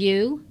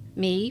 You,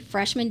 me,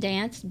 freshman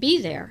dance, be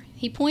there.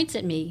 He points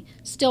at me,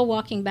 still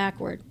walking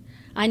backward.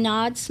 I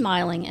nod,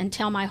 smiling, and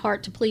tell my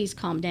heart to please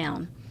calm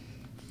down.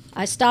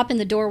 I stop in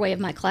the doorway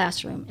of my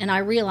classroom, and I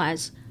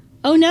realize,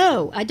 oh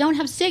no, I don't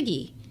have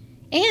Ziggy.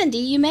 Andy,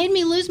 you made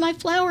me lose my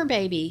flower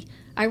baby.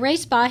 I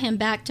race by him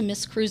back to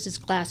Miss Cruz's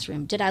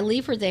classroom. Did I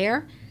leave her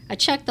there? I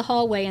check the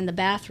hallway and the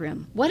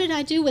bathroom. What did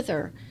I do with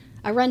her?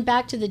 I run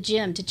back to the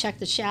gym to check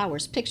the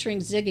showers, picturing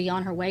Ziggy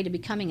on her way to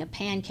becoming a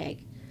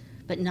pancake.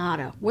 But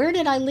nada. Where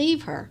did I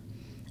leave her?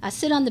 I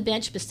sit on the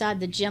bench beside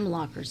the gym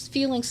lockers,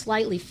 feeling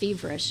slightly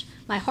feverish,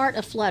 my heart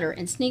aflutter,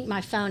 and sneak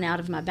my phone out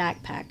of my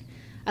backpack.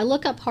 I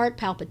look up heart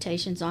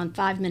palpitations on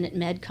 5-minute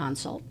med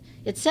consult.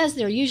 It says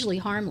they're usually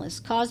harmless,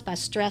 caused by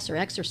stress or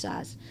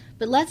exercise.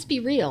 But let's be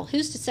real,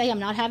 who's to say I'm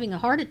not having a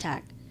heart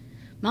attack?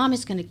 Mom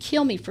is going to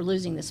kill me for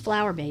losing this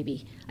flower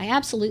baby. I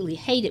absolutely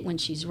hate it when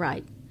she's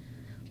right.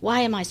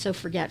 Why am I so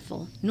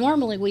forgetful?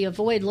 Normally we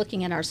avoid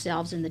looking at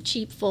ourselves in the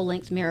cheap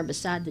full-length mirror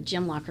beside the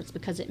gym lockers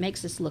because it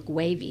makes us look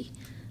wavy.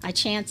 I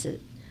chance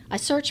it. I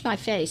search my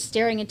face,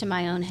 staring into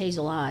my own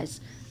hazel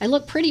eyes. I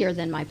look prettier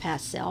than my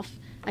past self.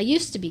 I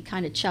used to be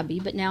kind of chubby,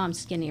 but now I'm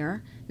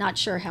skinnier. Not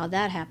sure how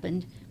that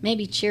happened.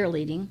 Maybe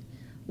cheerleading.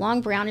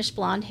 Long brownish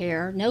blonde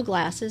hair, no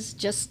glasses,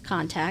 just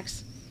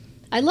contacts.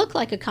 I look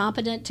like a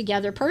competent,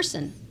 together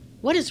person.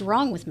 What is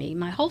wrong with me?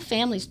 My whole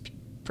family's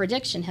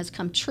prediction has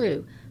come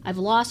true. I've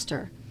lost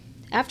her.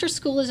 After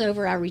school is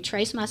over, I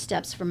retrace my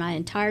steps for my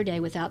entire day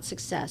without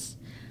success.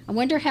 I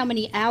wonder how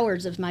many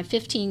hours of my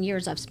 15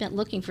 years I've spent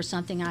looking for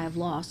something I have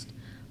lost.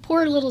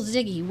 Poor little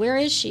Ziggy, where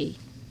is she?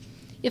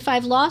 If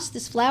I've lost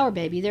this flower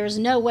baby, there is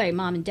no way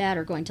Mom and Dad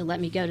are going to let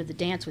me go to the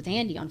dance with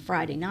Andy on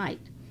Friday night,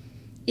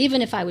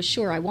 even if I was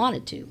sure I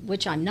wanted to,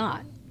 which I'm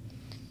not.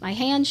 My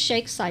hands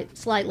shake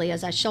slightly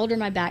as I shoulder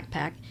my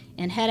backpack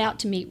and head out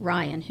to meet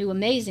Ryan, who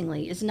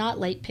amazingly is not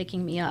late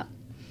picking me up.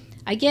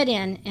 I get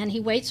in, and he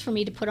waits for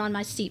me to put on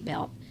my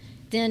seatbelt,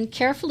 then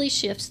carefully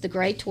shifts the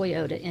gray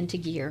Toyota into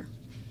gear.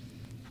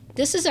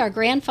 This is our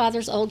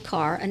grandfather's old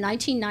car, a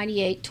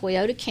 1998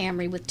 Toyota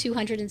Camry with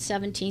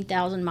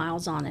 217,000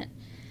 miles on it.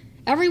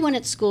 Everyone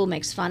at school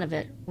makes fun of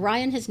it.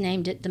 Ryan has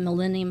named it the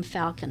Millennium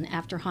Falcon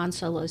after Han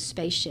Solo's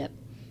spaceship.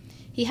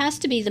 He has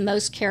to be the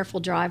most careful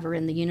driver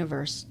in the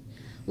universe.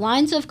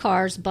 Lines of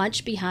cars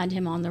bunch behind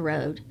him on the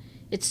road.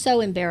 It's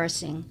so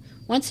embarrassing.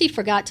 Once he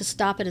forgot to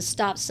stop at a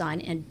stop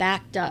sign and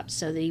backed up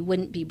so that he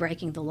wouldn't be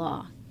breaking the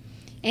law.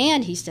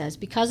 And, he says,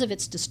 because of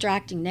its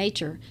distracting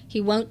nature,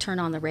 he won't turn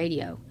on the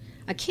radio.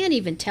 I can't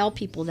even tell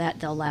people that,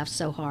 they'll laugh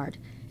so hard.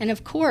 And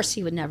of course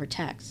he would never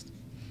text.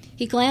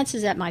 He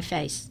glances at my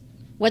face.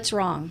 What's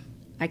wrong?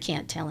 I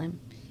can't tell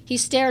him. He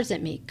stares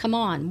at me. Come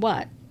on,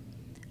 what?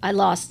 I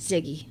lost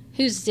Ziggy.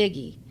 Who's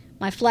Ziggy?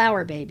 My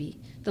flower baby.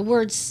 The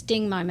words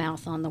sting my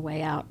mouth on the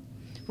way out.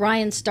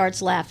 Ryan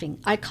starts laughing.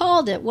 I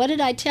called it. What did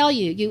I tell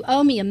you? You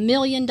owe me $1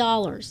 million.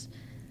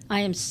 I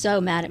am so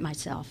mad at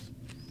myself.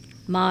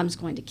 Mom's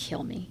going to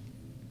kill me.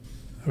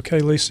 Okay,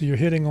 Lisa, you're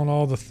hitting on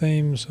all the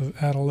themes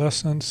of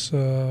adolescence,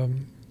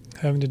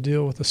 having to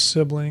deal with a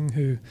sibling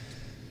who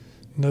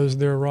knows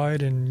they're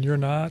right and you're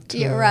not.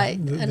 You're right,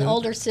 an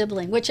older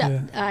sibling, which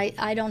yeah.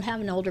 I don't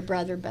have an older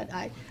brother, but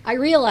I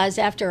realized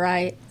after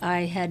I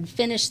had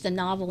finished the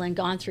novel and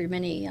gone through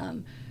many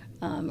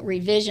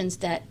revisions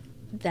that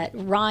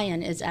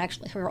Ryan is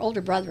actually, her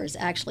older brother is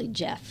actually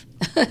Jeff,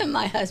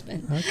 my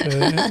husband. Okay,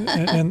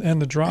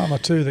 and the drama,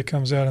 too, that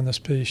comes out in this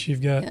piece.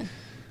 You've got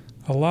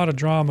a lot of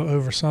drama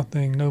over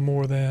something no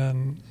more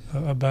than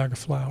a bag of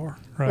flour,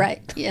 right?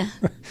 Right, yeah.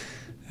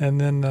 And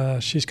then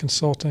she's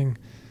consulting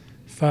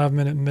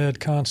 5-minute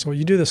med consult.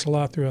 You do this a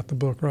lot throughout the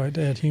book, right,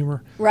 to add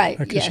humor? Right,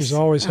 because she's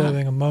always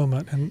having a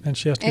moment, and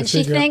she has to and figure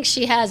out. And she thinks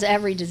she has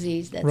every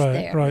disease that's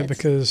there. Right,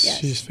 because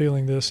she's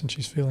feeling this and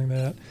she's feeling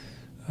that.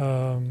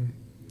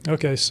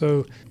 Okay,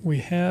 so we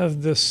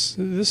have this.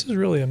 This is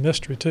really a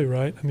mystery too,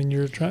 right? I mean,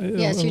 you're trying.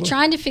 Yes, you're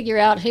trying to figure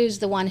out who's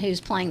the one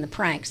who's playing the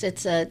pranks.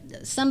 It's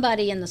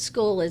somebody in the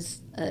school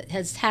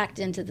has hacked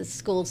into the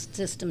school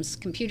system's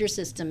computer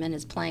system and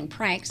is playing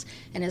pranks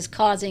and is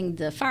causing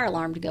the fire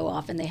alarm to go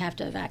off, and they have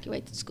to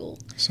evacuate the school.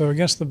 So,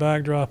 against the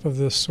backdrop of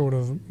this sort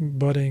of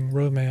budding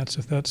romance,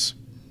 if that's,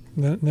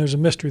 there's a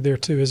mystery there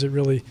too. Is it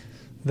really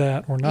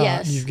that or not?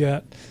 Yes. You've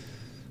got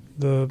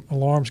the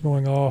alarms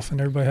going off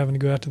and everybody having to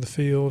go out to the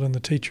field and the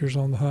teachers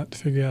on the hunt to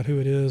figure out who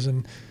it is,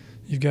 and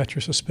you've got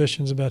your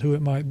suspicions about who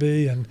it might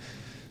be. And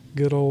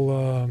good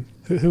old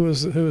who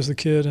was the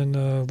kid in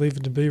Leave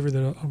It to Beaver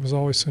that was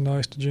always so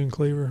nice to June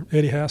Cleaver?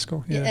 Eddie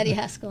Haskell. Yeah, Eddie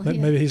Haskell.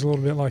 Maybe he's a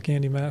little bit like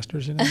Andy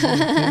Masters, you know.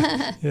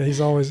 Yeah, he's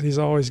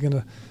always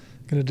gonna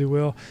do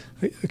well.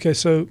 Okay,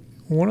 so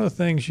one of the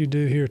things you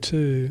do here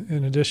too,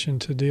 in addition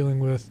to dealing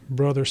with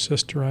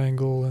brother-sister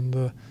angle and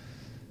the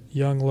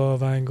young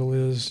love angle,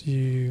 is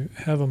you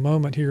have a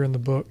moment here in the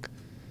book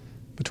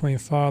between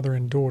father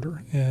and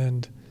daughter,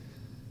 and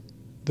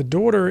the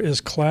daughter is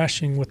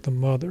clashing with the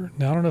mother.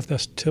 Now, I don't know if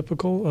that's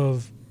typical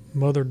of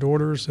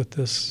mother-daughters at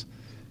this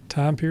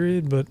time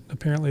period, but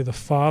apparently the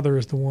father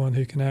is the one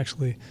who can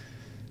actually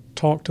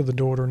talk to the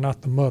daughter,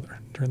 not the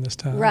mother, during this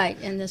time. Right,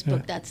 in this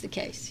book that's the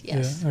case,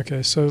 yes. Yeah.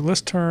 Okay, so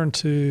let's turn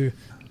to,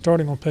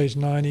 starting on page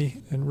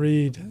 90, and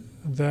read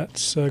that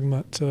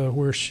segment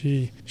where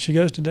she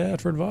goes to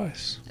Dad for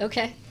advice.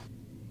 Okay.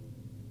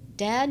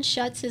 Dad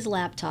shuts his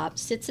laptop,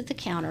 sits at the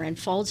counter, and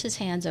folds his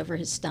hands over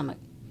his stomach.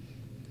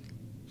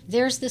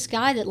 There's this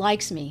guy that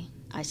likes me,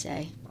 I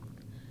say.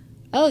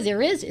 Oh,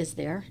 there is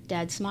there?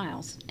 Dad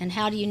smiles. And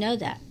how do you know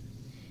that?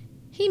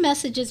 He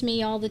messages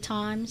me all the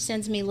time,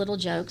 sends me little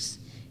jokes.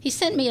 He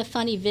sent me a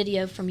funny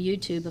video from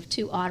YouTube of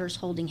 2 otters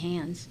holding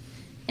hands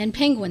and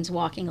penguins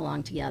walking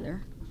along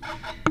together.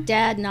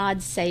 Dad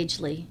nods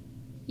sagely.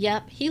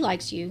 Yep, he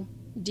likes you.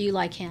 Do you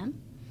like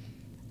him?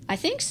 I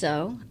think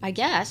so, I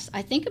guess.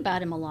 I think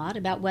about him a lot,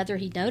 about whether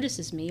he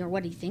notices me or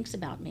what he thinks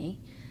about me.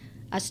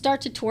 I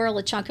start to twirl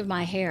a chunk of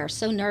my hair,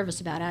 so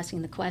nervous about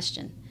asking the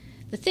question.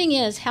 The thing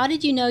is, how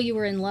did you know you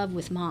were in love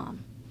with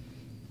Mom?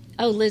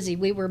 Oh, Lizzie,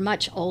 we were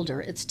much older.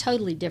 It's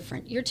totally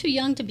different. You're too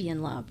young to be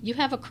in love. You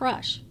have a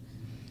crush.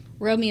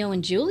 Romeo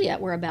and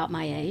Juliet were about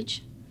my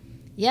age.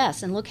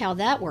 Yes, and look how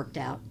that worked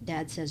out,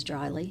 Dad says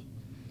dryly.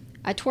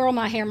 I twirl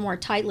my hair more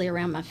tightly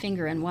around my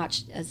finger and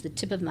watch as the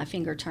tip of my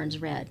finger turns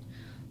red.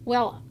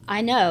 Well,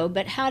 I know,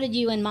 but how did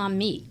you and Mom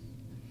meet?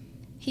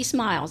 He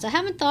smiles. I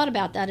haven't thought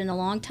about that in a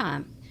long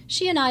time.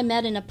 She and I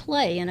met in a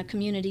play in a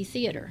community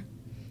theater.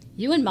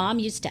 You and Mom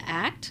used to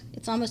act?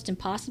 It's almost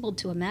impossible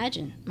to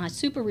imagine. My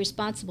super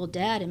responsible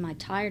dad and my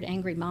tired,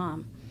 angry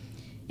mom.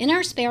 In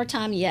our spare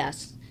time,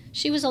 yes.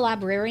 She was a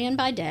librarian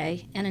by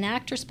day and an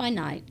actress by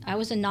night. I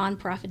was a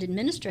nonprofit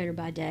administrator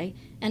by day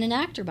and an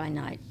actor by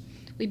night.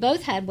 We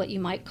both had what you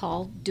might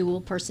call dual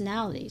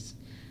personalities.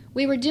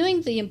 We were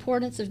doing The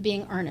Importance of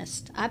Being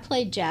Earnest. I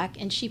played Jack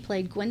and she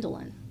played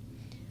Gwendolyn.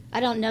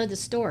 I don't know the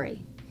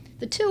story.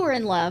 The two are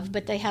in love,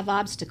 but they have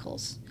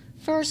obstacles.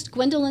 First,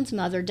 Gwendolyn's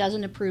mother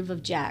doesn't approve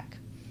of Jack.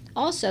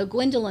 Also,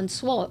 Gwendolyn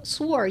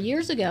swore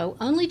years ago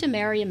only to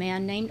marry a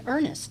man named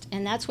Ernest,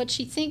 and that's what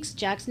she thinks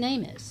Jack's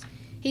name is.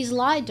 He's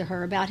lied to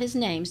her about his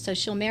name, so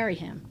she'll marry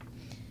him.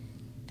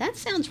 That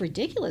sounds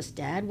ridiculous,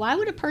 Dad. Why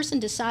would a person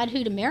decide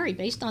who to marry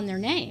based on their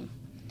name?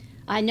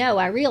 I know,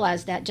 I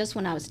realized that just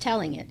when I was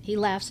telling it. He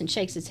laughs and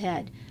shakes his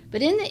head.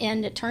 But in the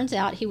end, it turns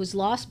out he was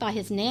lost by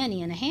his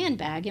nanny in a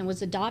handbag and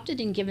was adopted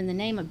and given the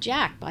name of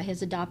Jack by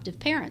his adoptive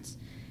parents.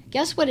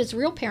 Guess what his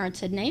real parents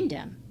had named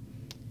him?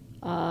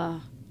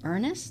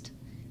 Ernest?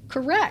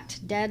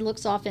 Correct. Dad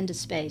looks off into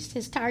space.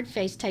 His tired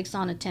face takes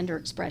on a tender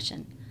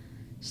expression.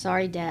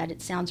 Sorry, Dad,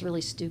 it sounds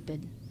really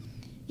stupid.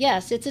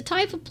 Yes, it's a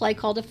type of play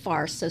called a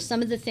farce, so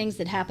some of the things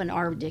that happen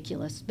are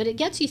ridiculous. But it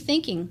gets you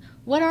thinking,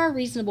 what are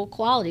reasonable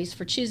qualities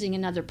for choosing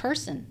another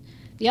person?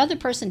 The other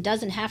person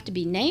doesn't have to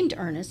be named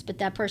Ernest, but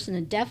that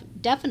person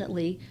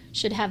definitely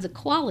should have the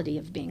quality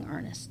of being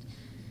Ernest.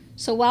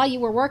 So while you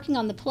were working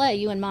on the play,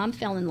 you and Mom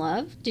fell in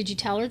love? Did you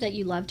tell her that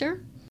you loved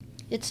her?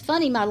 It's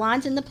funny, my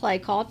lines in the play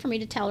called for me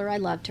to tell her I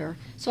loved her,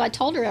 so I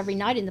told her every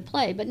night in the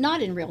play, but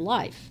not in real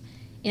life.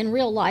 In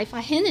real life,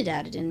 I hinted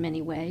at it in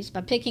many ways,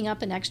 by picking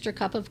up an extra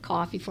cup of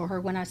coffee for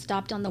her when I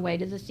stopped on the way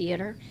to the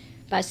theater,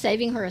 by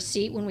saving her a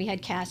seat when we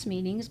had cast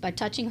meetings, by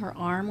touching her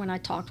arm when I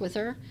talked with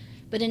her,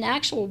 but in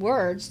actual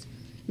words,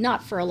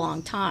 not for a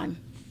long time.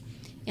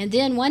 And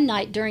then one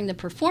night during the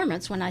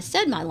performance, when I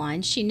said my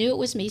lines, she knew it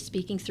was me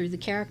speaking through the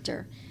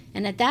character.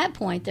 And at that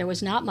point, there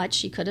was not much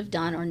she could have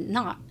done or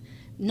not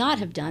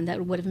have done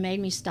that would have made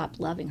me stop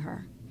loving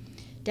her.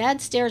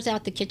 Dad stares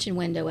out the kitchen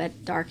window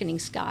at darkening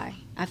sky.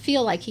 I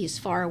feel like he is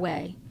far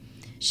away.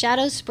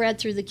 Shadows spread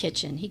through the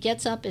kitchen. He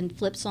gets up and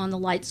flips on the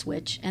light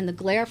switch, and the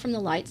glare from the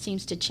light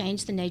seems to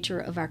change the nature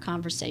of our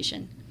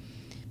conversation.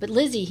 But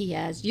Lizzie, he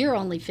adds, you're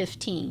only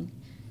 15.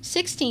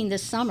 16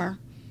 this summer.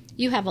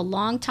 You have a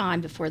long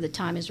time before the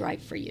time is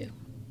right for you.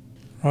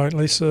 All right,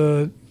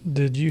 Lisa,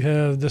 did you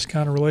have this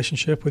kind of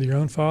relationship with your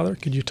own father?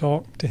 Could you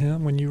talk to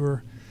him when you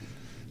were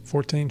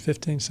 14,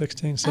 15,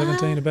 16,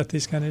 17 about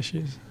these kind of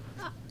issues?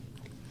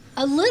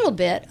 A little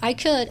bit. I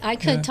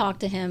could talk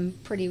to him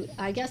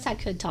I guess I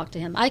could talk to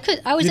him. I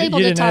was able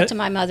to talk to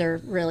my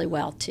mother really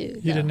well too.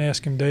 You didn't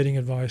ask him dating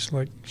advice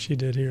like she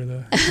did here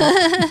though.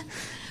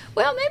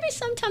 Well, maybe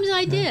sometimes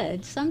I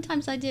did.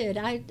 Sometimes I did.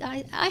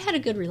 I had a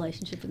good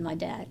relationship with my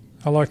dad.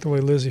 I like the way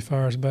Lizzie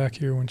fires back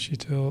here when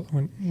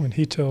when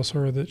he tells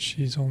her that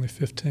she's only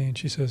 15.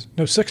 She says,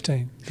 "No,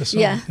 16."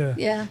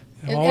 Yeah.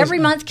 Every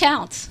month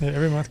counts. Yeah,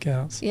 every month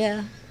counts.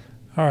 Yeah.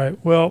 All right.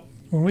 Well,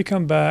 when we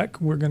come back,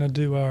 we're going to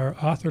do our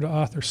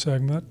author-to-author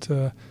segment.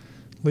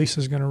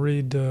 Lisa's going to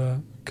read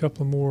a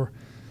couple of more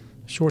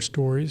short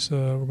stories.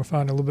 We're going to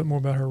find a little bit more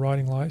about her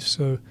writing life,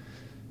 so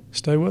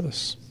stay with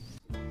us.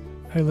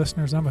 Hey,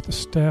 listeners, I'm at the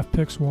staff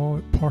picks wall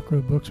at Park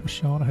Road Books with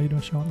Shauna. How you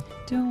doing, Shauna?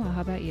 Doing well.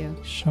 How about you?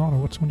 Shauna,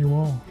 what's on your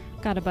wall?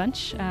 Got a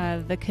bunch.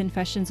 The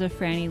Confessions of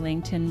Franny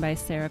Langton by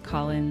Sarah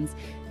Collins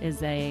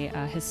is a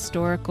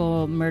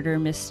historical murder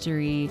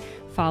mystery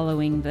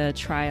following the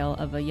trial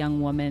of a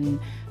young woman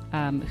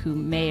who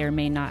may or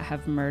may not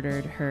have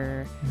murdered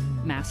her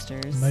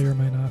masters. May or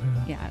may not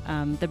have.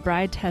 Yeah. The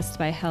Bride Test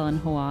by Helen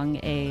Hoang,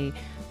 a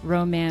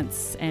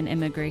romance and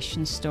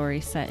immigration story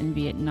set in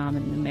Vietnam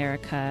and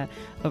America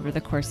over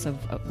the course of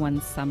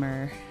one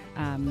summer.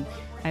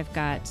 I've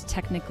got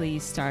Technically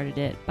Started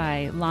It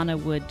by Lana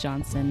Wood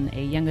Johnson,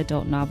 a young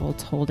adult novel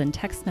told in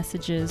text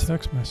messages.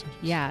 Text messages?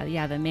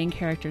 Yeah. The main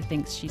character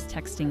thinks she's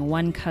texting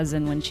one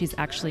cousin when she's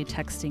actually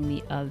texting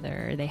the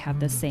other. They have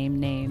the same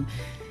name.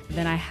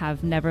 Then I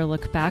have Never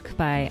Look Back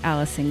by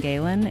Allison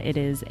Galen. It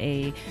is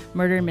a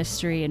murder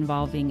mystery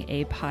involving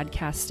a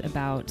podcast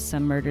about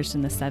some murders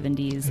in the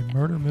 70s. A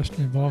murder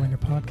mystery involving a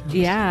podcast?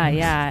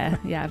 Yeah.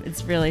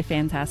 It's really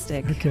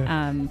fantastic.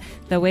 Okay.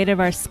 The Weight of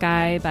Our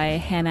Sky by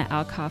Hannah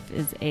Alkoff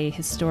is a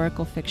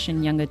historical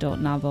fiction young adult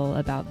novel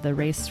about the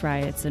race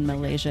riots in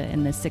Malaysia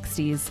in the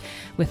 60s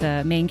with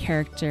a main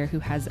character who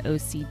has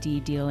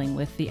OCD dealing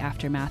with the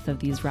aftermath of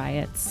these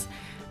riots.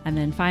 And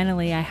then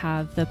finally, I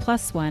have The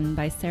Plus One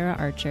by Sarah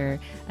Archer,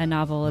 a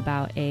novel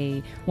about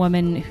a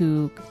woman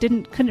who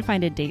couldn't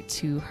find a date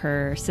to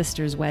her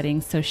sister's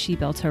wedding, so she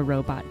built a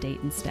robot date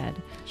instead.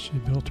 She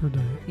built her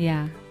date.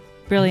 Yeah.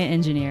 Brilliant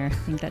engineer. I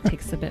think that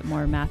takes a bit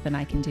more math than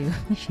I can do.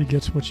 She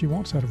gets what she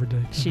wants out of her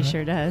date. She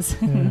sure does.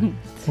 Yeah.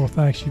 Well,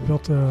 thanks. You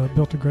built a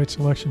great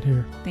selection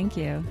here. Thank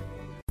you.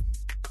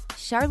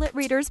 Charlotte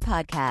Readers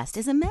Podcast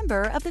is a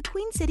member of the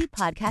Queen City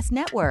Podcast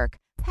Network,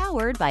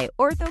 powered by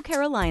Ortho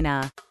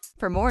Carolina.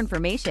 For more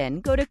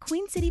information, go to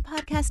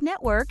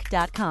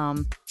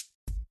queencitypodcastnetwork.com.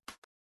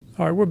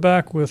 All right, we're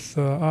back with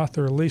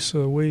author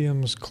Lisa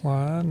Williams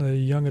Klein, a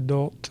young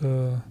adult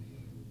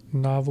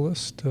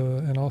novelist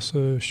and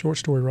also short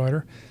story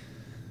writer.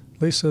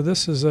 Lisa,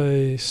 this is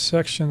a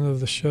section of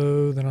the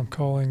show that I'm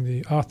calling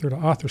the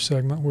author-to-author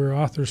segment, where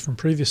authors from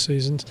previous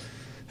seasons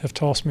have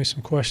tossed me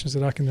some questions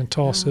that I can then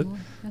toss at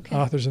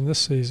authors in this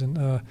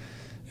season.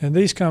 And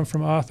these come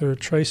from author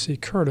Tracy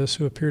Curtis,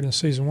 who appeared in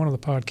season 1 of the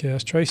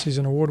podcast. Tracy's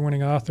an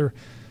award-winning author,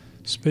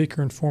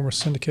 speaker, and former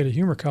syndicated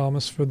humor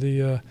columnist for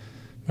the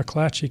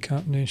McClatchy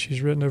Company. And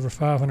she's written over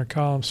 500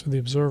 columns for The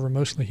Observer,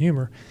 mostly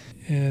humor.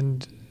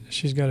 And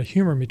she's got a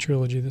Humor Me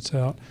trilogy that's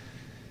out.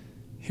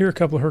 Here are a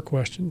couple of her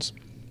questions.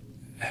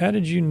 How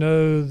did you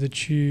know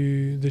that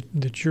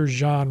your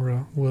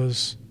genre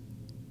was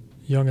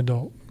young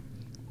adult?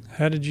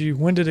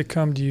 When did it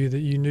come to you that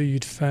you knew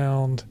you'd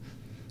found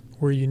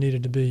where you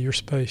needed to be, your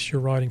space,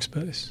 your writing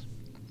space?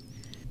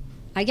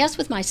 I guess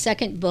with my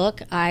second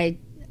book, I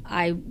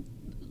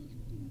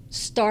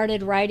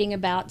started writing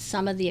about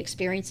some of the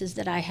experiences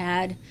that I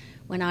had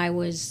when I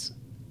was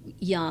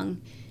young.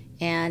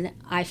 And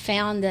I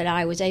found that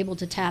I was able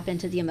to tap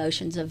into the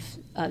emotions of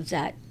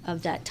that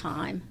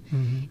time.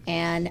 Mm-hmm.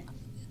 And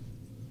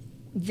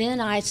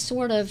then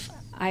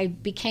I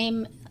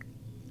became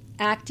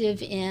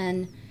active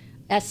in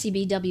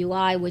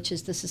SCBWI, which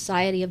is the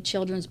Society of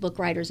Children's Book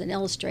Writers and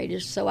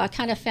Illustrators. So I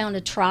kind of found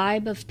a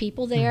tribe of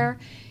people there,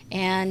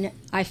 and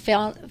I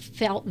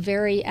felt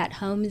very at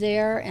home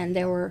there. And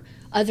there were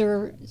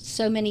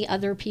so many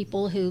other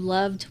people who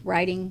loved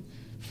writing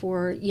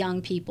for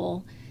young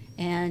people,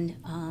 and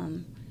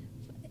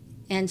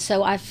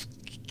so I've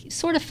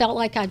sort of felt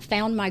like I'd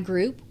found my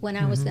group when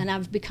I was, and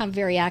I've become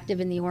very active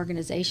in the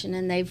organization,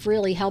 and they've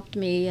really helped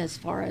me as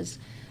far as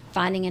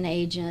finding an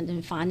agent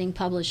and finding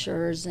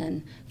publishers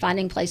and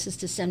finding places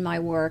to send my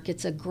work.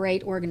 It's a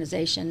great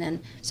organization,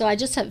 and so I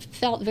just have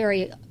felt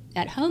very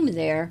at home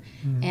there,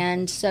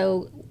 and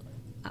so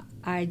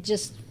I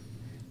just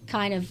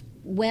kind of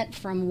went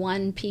from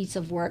one piece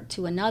of work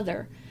to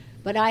another.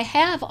 But I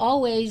have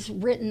always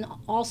written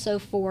also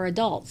for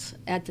adults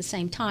at the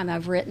same time.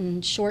 I've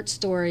written short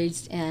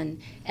stories and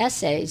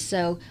essays,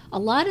 so a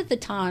lot of the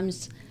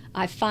times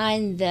I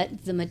find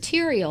that the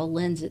material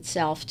lends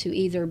itself to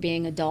either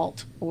being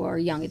adult or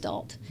young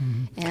adult,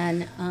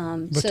 and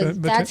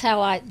that's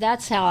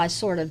how I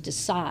sort of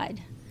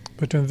decide.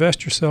 But to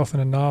invest yourself in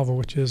a novel,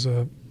 which is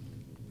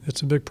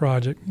it's a big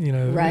project,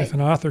 Right. If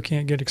an author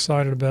can't get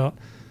excited about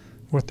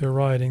what they're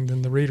writing,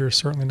 then the reader is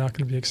certainly not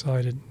going to be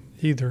excited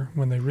either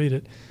when they read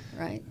it.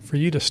 Right. For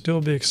you to still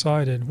be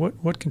excited,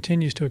 what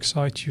continues to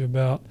excite you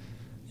about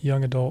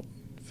young adult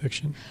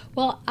fiction?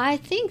 Well, I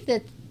think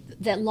that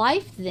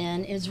life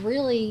then is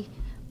really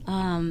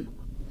the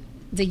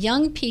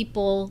young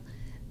people.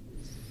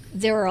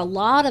 There are a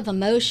lot of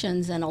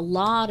emotions and a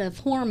lot of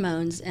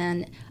hormones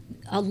and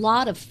a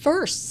lot of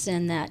firsts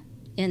in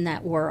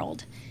that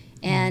world,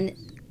 and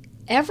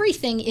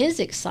everything is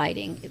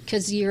exciting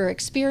because you're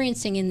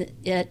experiencing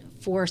it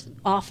for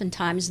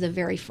oftentimes the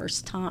very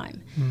first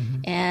time,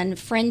 and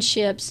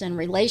friendships and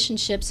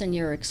relationships, and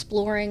you're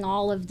exploring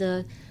all of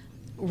the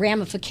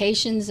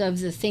ramifications of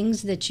the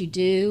things that you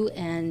do,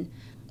 and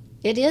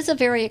it is a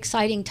very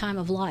exciting time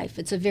of life.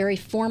 It's a very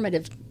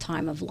formative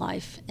time of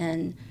life,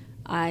 and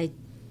I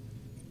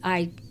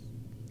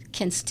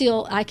can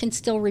still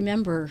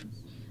remember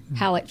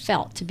how it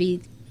felt to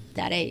be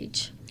that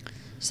age.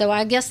 So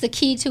I guess the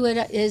key to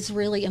it is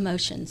really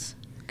emotions.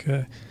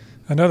 Okay.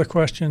 Another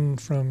question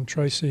from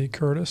Tracy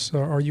Curtis.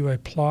 Are you a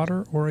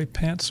plotter or a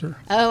pantser?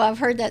 Oh, I've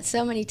heard that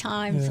so many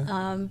times.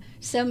 Yeah.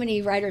 So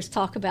many writers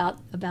talk about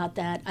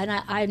that. And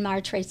I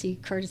admire Tracy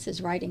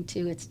Curtis's writing,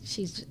 too.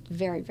 She's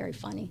very, very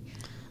funny.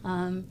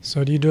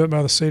 So do you do it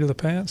by the seat of the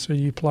pants, or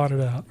you plot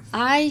it out?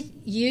 I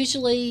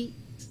usually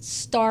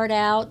start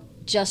out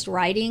just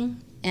writing,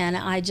 and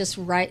I just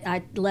write.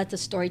 I let the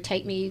story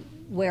take me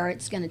where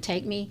it's going to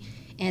take me.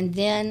 And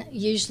then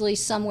usually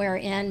somewhere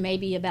in,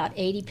 maybe about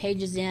 80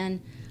 pages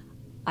in,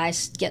 I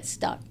get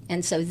stuck,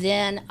 and so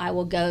then I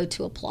will go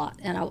to a plot,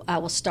 and I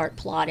will start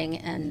plotting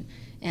and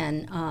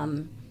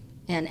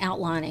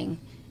outlining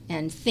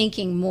and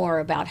thinking more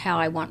about how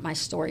I want my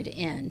story to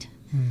end.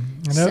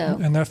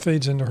 And that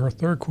feeds into her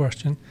third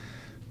question.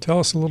 Tell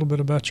us a little bit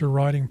about your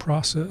writing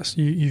process.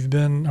 You've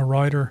been a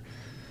writer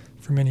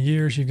for many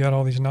years. You've got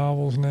all these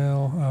novels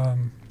now.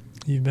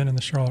 You've been in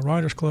the Charlotte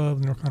Writers Club,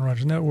 the North Carolina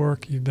Writers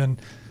Network.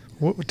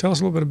 Tell us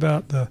a little bit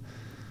about the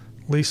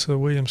Lisa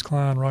Williams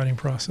Klein writing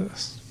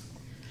process.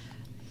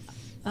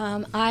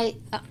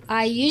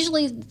 I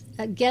usually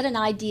get an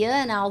idea,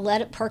 and I'll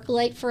let it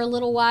percolate for a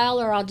little while,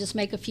 or I'll just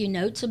make a few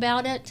notes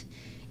about it.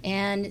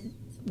 And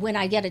when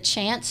I get a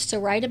chance to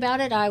write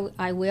about it,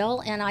 I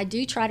will. And I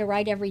do try to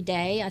write every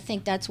day. I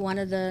think that's one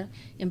of the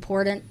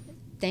important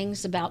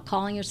things about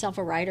calling yourself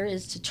a writer,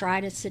 is to try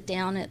to sit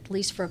down at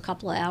least for a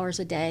couple of hours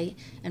a day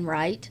and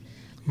write.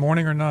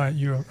 Morning or night?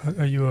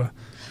 Are you a...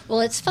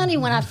 Well, it's funny.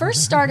 When I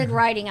first started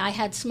writing, I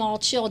had small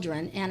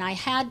children, and I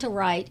had to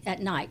write at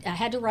night. I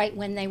had to write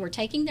when they were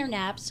taking their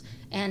naps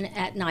and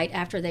at night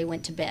after they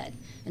went to bed.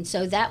 And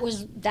so that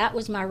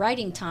was my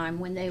writing time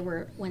when they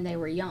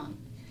were young.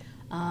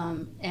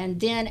 And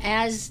then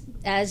as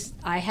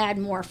I had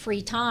more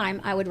free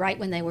time, I would write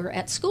when they were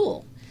at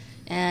school.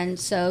 And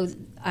so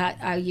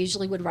I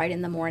usually would write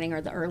in the morning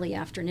or the early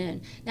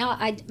afternoon. Now,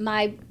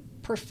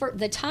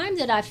 the time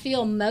that I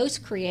feel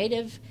most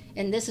creative,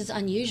 and this is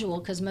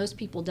unusual because most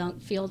people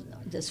don't feel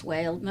this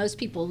way.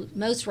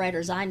 Most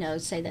writers I know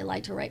say they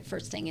like to write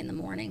first thing in the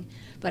morning.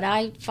 But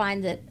I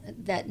find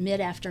that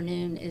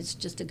mid-afternoon is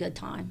just a good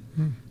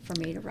time for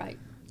me to write.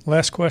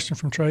 Last question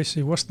from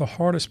Tracy. What's the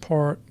hardest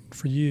part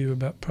for you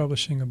about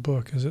publishing a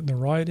book? Is it the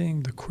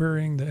writing, the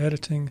querying, the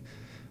editing,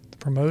 the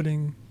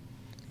promoting?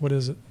 What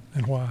is it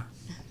and why?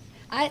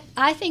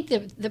 I think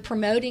the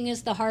promoting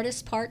is the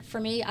hardest part for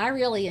me. I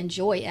really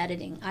enjoy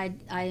editing.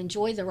 I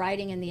enjoy the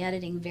writing and the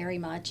editing very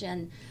much,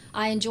 and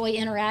I enjoy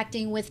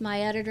interacting with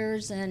my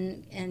editors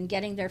and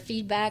getting their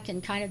feedback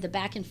and kind of the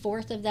back and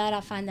forth of that.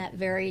 I find that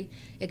very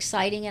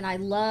exciting, and I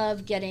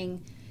love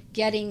getting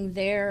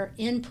their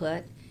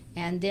input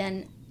and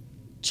then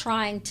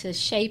trying to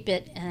shape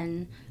it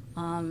and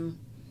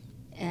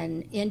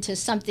into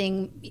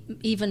something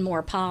even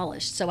more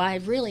polished. So I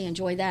really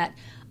enjoy that.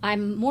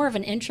 I'm more of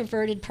an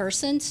introverted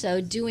person,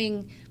 so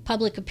doing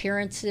public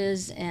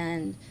appearances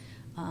and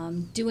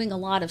doing a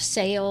lot of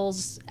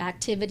sales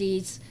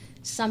activities,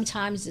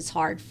 sometimes it's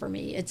hard for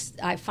me.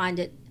 I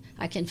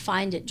can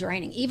find it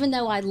draining. Even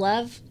though I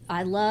love,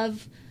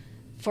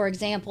 for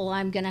example,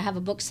 I'm going to have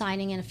a book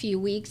signing in a few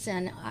weeks,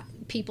 and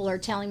people are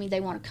telling me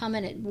they want to come,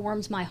 and it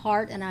warms my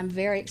heart, and I'm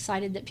very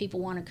excited that people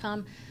want to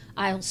come.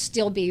 I'll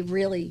still be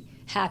really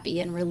happy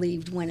and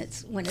relieved when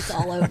it's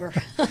all over.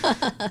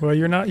 Well,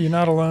 you're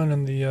not alone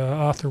in the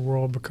author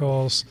world,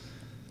 because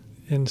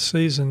in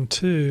season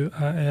 2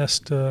 I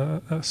asked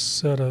a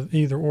set of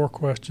either or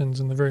questions,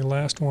 and the very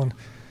last one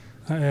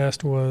I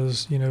asked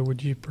was,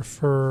 would you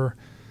prefer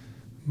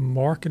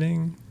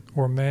marketing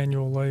or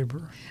manual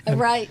labor?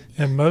 Right.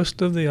 And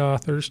most of the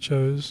authors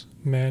chose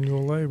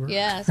manual labor.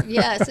 Yes.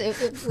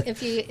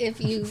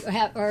 If you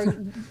are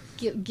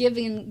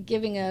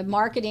giving a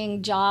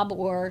marketing job,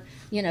 or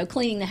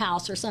cleaning the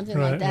house or something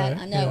like that.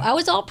 Right, I know. yeah. I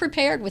was all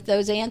prepared with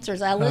those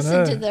answers. I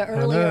listened to the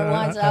earlier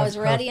ones. I was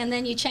ready, and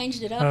then you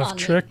changed it up on me. I've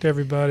tricked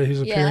everybody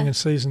who's appearing in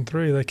season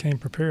 3. They came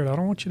prepared. I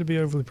don't want you to be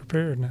overly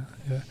prepared now.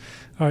 Yeah.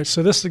 All right.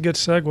 So this is a good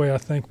segue, I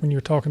think, when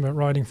you're talking about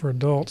writing for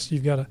adults.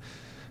 You've got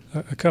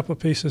a couple of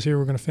pieces here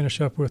we're going to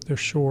finish up with. They're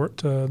short.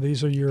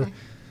 These are your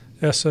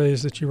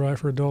essays that you write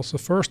for adults. The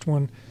first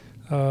one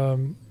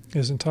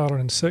is entitled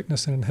In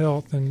Sickness and in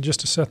Health. And just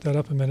to set that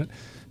up a minute,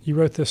 you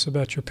wrote this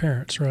about your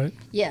parents, right?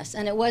 Yes,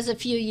 and it was a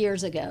few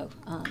years ago.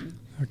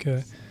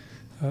 Okay.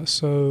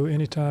 So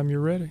anytime you're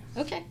ready.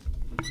 Okay.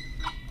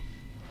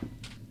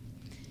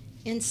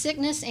 In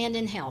Sickness and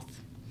in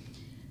Health.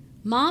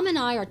 Mom and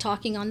I are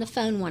talking on the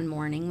phone one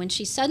morning when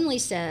she suddenly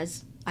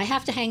says, "I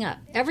have to hang up.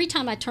 Every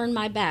time I turn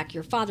my back,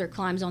 your father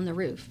climbs on the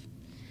roof."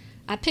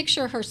 I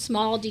picture her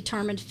small,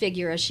 determined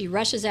figure as she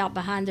rushes out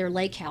behind their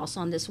lake house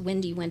on this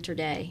windy winter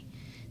day.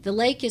 The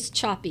lake is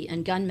choppy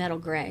and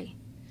gunmetal gray.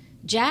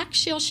 "Jack,"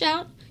 she'll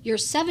shout, "you're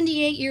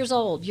 78 years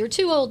old. You're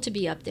too old to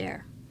be up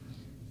there."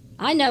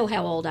 I know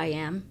how old I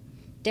am.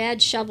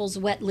 Dad shovels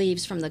wet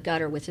leaves from the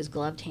gutter with his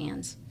gloved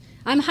hands.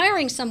 "I'm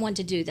hiring someone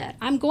to do that.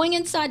 I'm going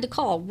inside to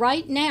call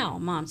right now,"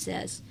 Mom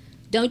says.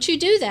 "Don't you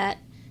do that."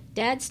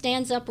 Dad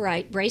stands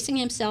upright, bracing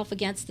himself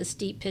against the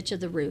steep pitch of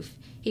the roof.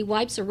 He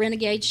wipes a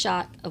renegade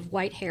shot of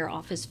white hair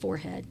off his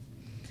forehead.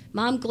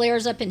 Mom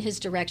glares up in his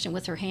direction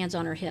with her hands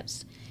on her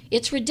hips.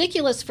 "It's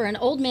ridiculous for an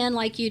old man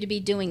like you to be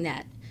doing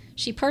that."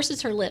 She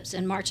purses her lips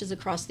and marches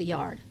across the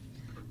yard.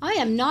 "I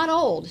am not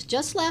old.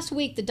 Just last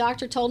week the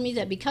doctor told me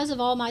that because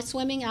of all my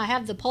swimming, I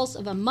have the pulse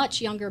of a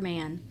much younger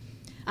man.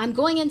 I'm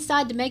going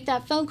inside to make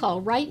that phone call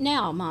right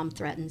now," Mom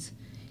threatens.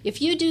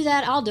 "If you do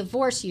that, I'll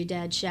divorce you,"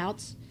 Dad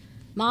shouts.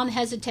 Mom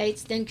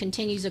hesitates, then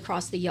continues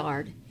across the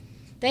yard.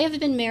 They have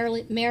been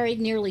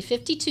married nearly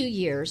 52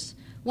 years.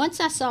 Once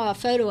I saw a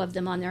photo of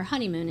them on their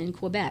honeymoon in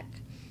Quebec.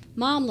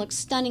 Mom looked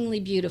stunningly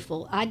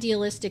beautiful,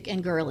 idealistic,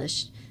 and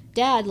girlish.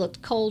 Dad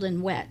looked cold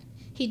and wet.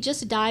 He'd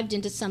just dived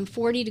into some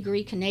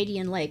 40-degree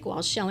Canadian lake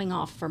while showing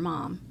off for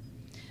Mom.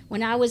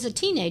 When I was a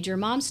teenager,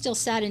 Mom still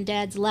sat in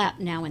Dad's lap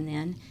now and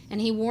then,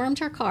 and he warmed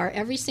her car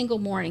every single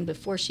morning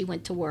before she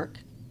went to work.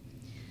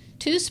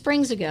 2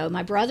 springs ago,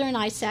 my brother and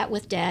I sat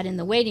with Dad in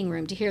the waiting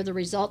room to hear the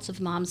results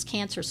of Mom's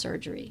cancer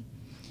surgery.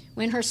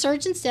 When her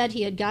surgeon said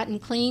he had gotten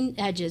clean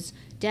edges,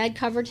 Dad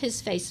covered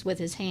his face with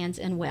his hands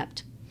and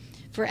wept.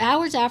 For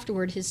hours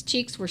afterward, his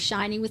cheeks were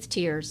shiny with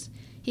tears.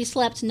 He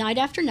slept night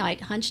after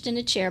night, hunched in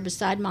a chair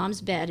beside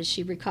Mom's bed as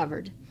she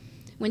recovered.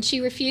 When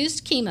she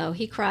refused chemo,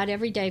 he cried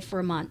every day for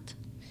a month.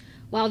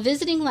 While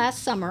visiting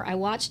last summer, I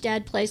watched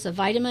Dad place a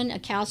vitamin, a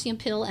calcium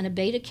pill, and a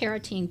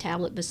beta-carotene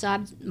tablet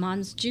beside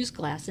Mom's juice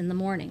glass in the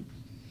morning.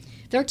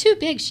 "They're too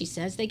big," she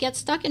says. "They get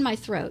stuck in my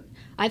throat.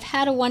 I've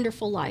had a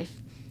wonderful life.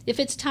 If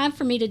it's time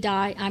for me to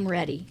die, I'm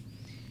ready."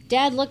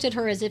 Dad looked at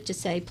her as if to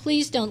say,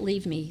 "Please don't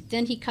leave me."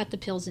 Then he cut the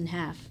pills in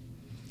half.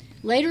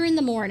 Later in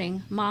the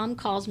morning, Mom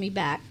calls me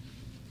back.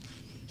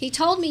 "He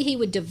told me he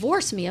would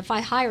divorce me if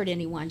I hired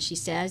anyone," she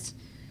says.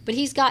 "But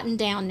he's gotten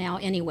down now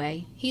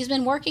anyway. He's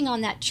been working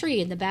on that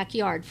tree in the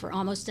backyard for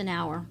almost an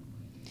hour."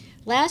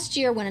 Last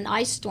year, when an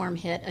ice storm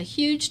hit, a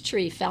huge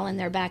tree fell in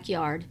their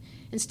backyard.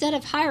 Instead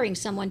of hiring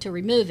someone to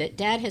remove it,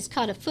 Dad has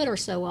cut a foot or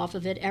so off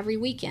of it every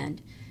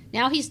weekend.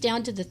 Now he's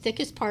down to the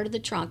thickest part of the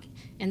trunk,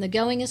 and the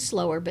going is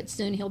slower, but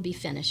soon he'll be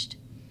finished.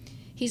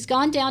 "He's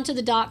gone down to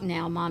the dock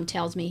now," Mom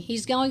tells me.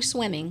 "He's going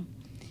swimming."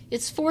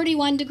 "It's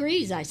 41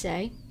 degrees, I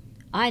say.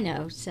 "I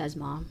know," says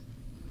Mom.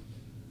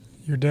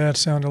 Your dad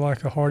sounded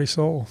like a hearty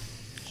soul.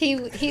 He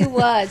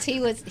was.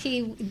 He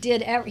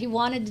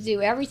wanted to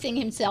do everything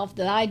himself.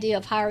 The idea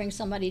of hiring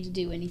somebody to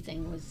do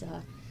anything was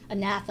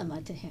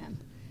anathema to him.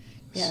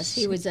 Yes,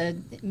 he was a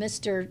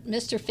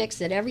Mr.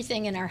 Fix-It.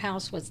 Everything in our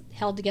house was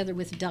held together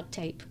with duct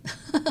tape.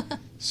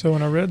 So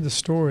when I read the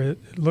story,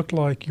 it looked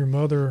like your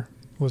mother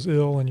was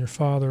ill and your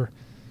father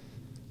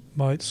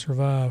might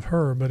survive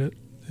her, but it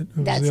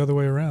was the other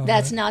way around.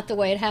 That's right? not the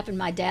way it happened.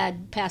 My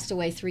dad passed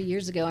away 3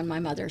 years ago, and my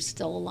mother's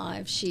still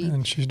alive.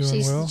 And she's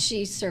doing well?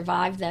 She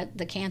survived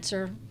the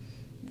cancer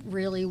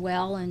really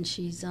well, and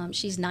she's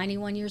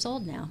 91 years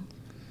old now.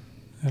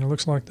 And it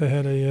looks like they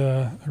had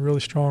a really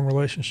strong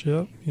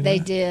relationship. They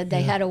did.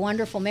 They had a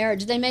wonderful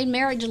marriage. They made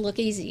marriage look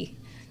easy.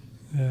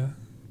 Yeah.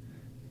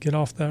 Get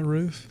off that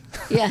roof.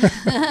 Yeah.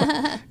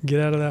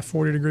 Get out of that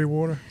 40-degree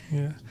water.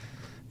 Yeah.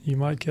 You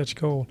might catch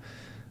cold.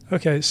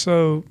 Okay,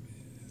 so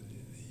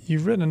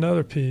you've written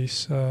another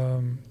piece,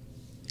 and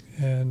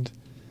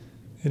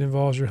it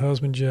involves your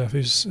husband, Jeff.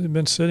 He's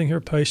been sitting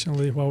here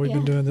patiently while we've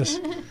been doing this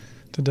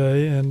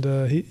today, and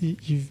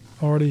you've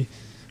already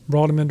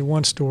brought him into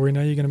one story.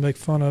 Now you're going to make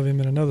fun of him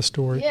in another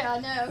story. Yeah, I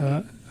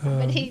know.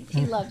 But he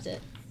loves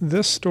it.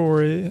 This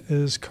story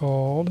is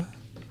called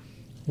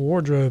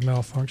Wardrobe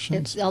Malfunctions.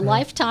 It's a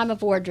lifetime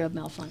of wardrobe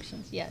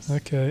malfunctions, yes.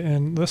 Okay,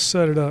 and let's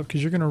set it up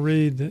because you're going to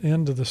read the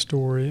end of the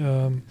story.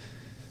 I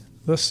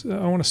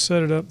want to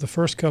set it up. The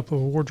first couple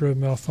of wardrobe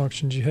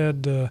malfunctions, you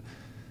had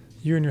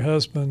you and your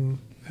husband,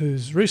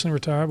 who's recently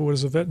retired but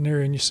was a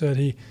veterinarian. You said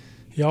he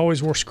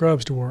always wore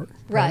scrubs to work.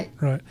 Right.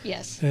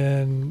 Yes.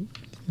 And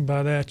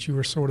by that, you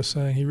were sort of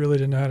saying he really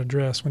didn't know how to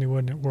dress when he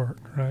wasn't at work,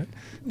 right?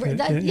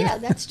 Yeah,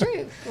 that's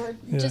true. Or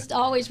just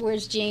always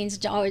wears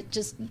jeans, always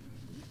just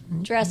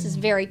dresses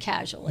very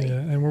casually. Yeah,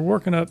 and we're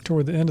working up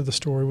toward the end of the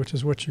story, which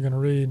is what you're going to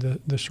read,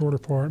 the shorter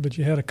part. But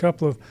you had a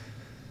couple of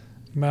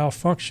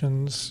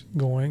malfunctions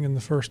going in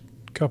the first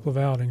couple of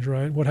outings,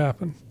 right? What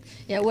happened?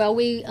 Yeah, well,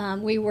 we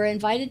were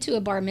invited to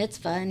a bar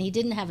mitzvah, and he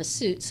didn't have a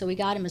suit, so we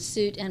got him a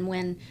suit. And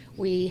when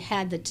we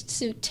had the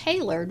suit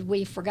tailored,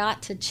 we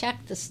forgot to check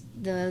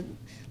the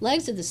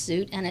legs of the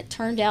suit, and it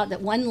turned out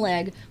that one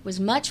leg was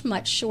much,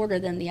 much shorter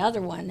than the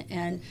other one.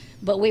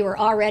 But we were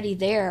already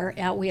there.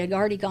 We had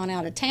already gone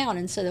out of town,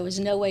 and so there was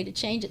no way to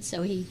change it.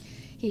 So he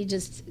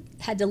just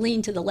had to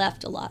lean to the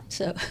left a lot.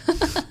 So,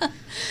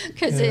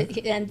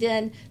 and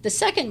then the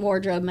second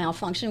wardrobe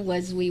malfunction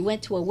was we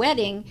went to a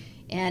wedding,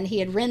 and he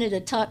had rented a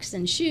tux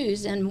and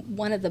shoes, and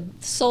one of the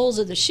soles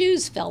of the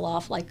shoes fell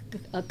off like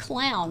a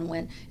clown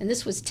and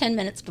this was 10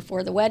 minutes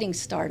before the wedding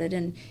started,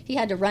 and he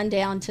had to run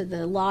down to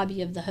the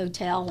lobby of the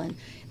hotel, and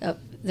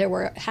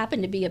there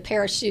happened to be a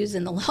pair of shoes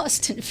in the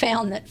lost and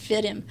found that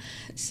fit him.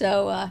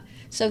 So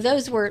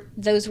those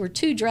were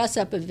two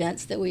dress-up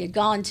events that we had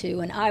gone to,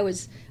 and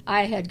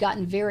I had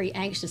gotten very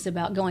anxious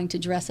about going to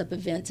dress-up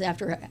events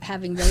after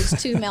having those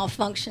two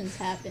malfunctions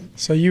happen.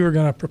 So you were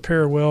going to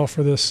prepare well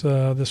for this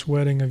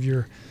wedding of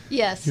your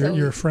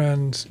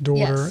friend's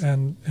daughter, yes.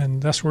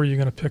 and that's where you're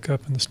going to pick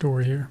up in the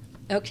story here.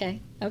 Okay,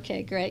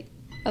 great.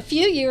 A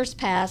few years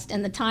passed,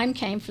 and the time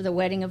came for the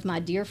wedding of my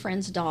dear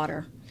friend's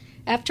daughter.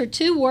 After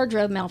two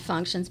wardrobe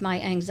malfunctions,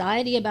 my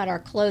anxiety about our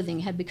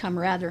clothing had become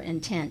rather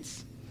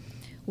intense.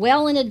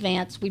 Well in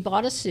advance, we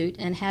bought a suit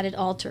and had it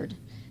altered.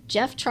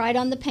 Jeff tried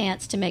on the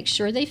pants to make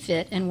sure they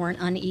fit and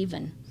weren't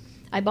uneven.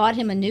 I bought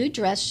him a new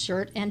dress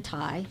shirt and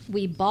tie.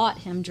 We bought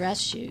him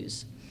dress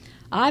shoes.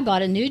 I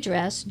bought a new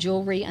dress,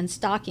 jewelry, and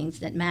stockings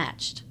that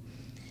matched.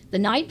 The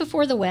night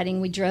before the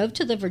wedding, we drove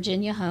to the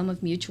Virginia home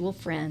of mutual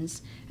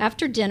friends.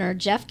 After dinner,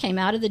 Jeff came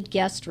out of the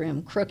guest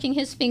room, crooking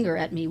his finger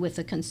at me with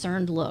a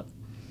concerned look.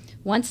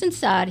 Once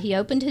inside, he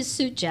opened his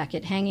suit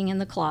jacket hanging in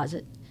the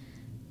closet.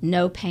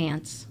 No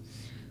pants.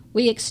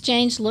 We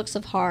exchanged looks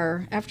of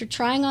horror. After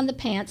trying on the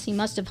pants, he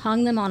must have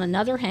hung them on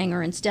another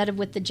hanger instead of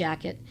with the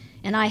jacket,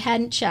 and I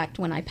hadn't checked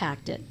when I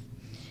packed it.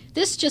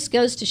 This just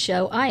goes to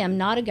show I am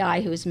not a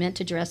guy who is meant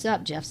to dress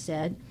up, Jeff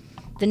said.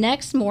 The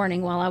next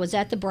morning, while I was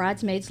at the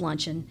bridesmaids'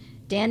 luncheon,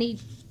 Danny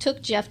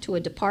took Jeff to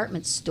a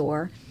department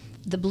store,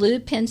 the blue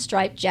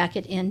pinstripe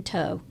jacket in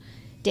tow.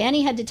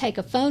 Danny had to take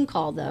a phone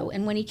call, though,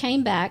 and when he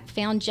came back,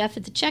 found Jeff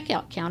at the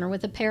checkout counter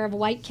with a pair of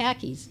white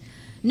khakis.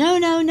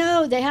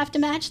 No, they have to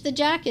match the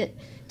jacket.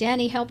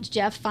 Danny helped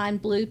Jeff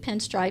find blue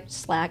pinstriped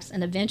slacks,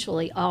 and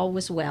eventually all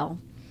was well.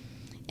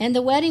 And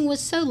the wedding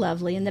was so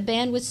lovely, and the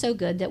band was so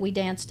good that we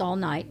danced all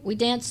night. We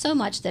danced so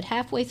much that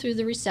halfway through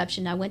the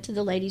reception, I went to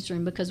the ladies'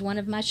 room because one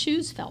of my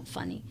shoes felt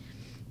funny.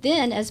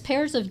 Then, as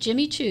pairs of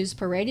Jimmy Choos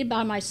paraded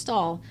by my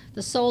stall,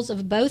 the soles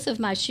of both of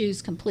my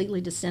shoes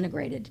completely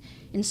disintegrated.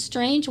 In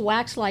strange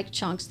wax-like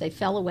chunks, they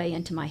fell away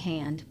into my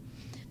hand.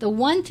 The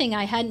one thing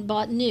I hadn't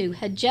bought new,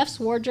 had Jeff's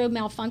wardrobe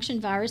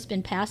malfunction virus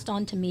been passed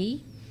on to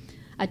me?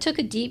 I took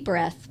a deep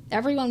breath.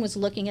 Everyone was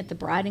looking at the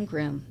bride and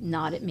groom,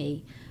 not at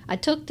me. I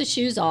took the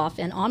shoes off,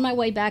 and on my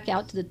way back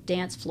out to the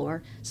dance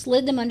floor,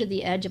 slid them under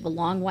the edge of a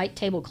long white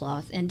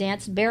tablecloth and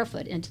danced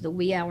barefoot into the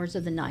wee hours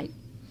of the night.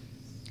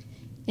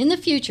 In the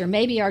future,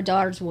 maybe our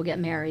daughters will get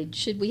married.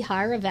 Should we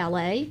hire a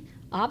valet?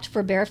 Opt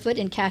for barefoot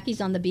and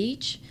khakis on the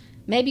beach?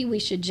 Maybe we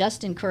should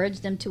just encourage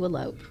them to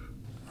elope.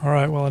 All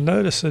right. Well, I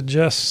noticed that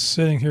Jeff's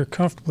sitting here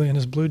comfortably in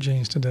his blue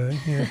jeans today.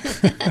 Yeah.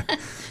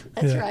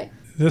 That's right.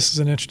 This is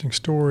an interesting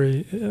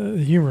story, a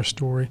humorous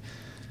story.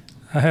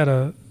 I had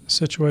a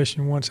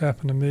situation once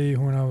happen to me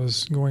when I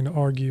was going to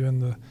argue in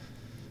the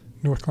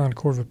North Carolina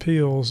Court of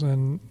Appeals,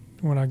 and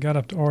when I got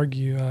up to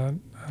argue, I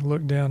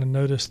looked down and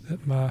noticed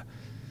that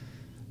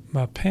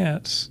my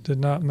pants did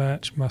not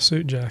match my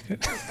suit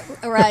jacket.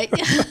 Right.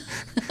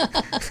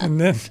 And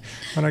then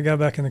when I got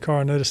back in the car,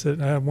 I noticed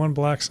that I had one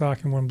black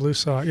sock and one blue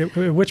sock, at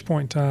which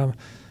point in time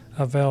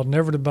I vowed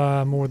never to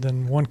buy more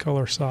than one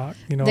color sock.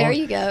 There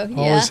you go.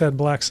 I always had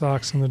black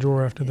socks in the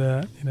drawer after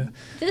that.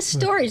 This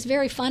story is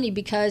very funny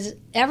because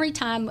every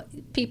time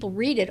people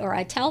read it or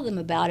I tell them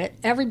about it,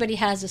 everybody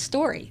has a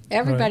story.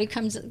 Everybody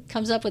comes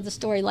up with a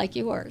story like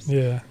yours.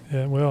 Yeah.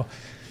 Well,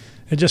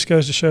 it just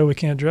goes to show we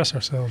can't dress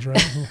ourselves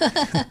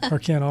right, or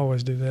can't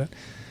always do that.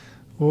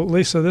 Well,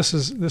 Lisa, this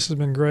has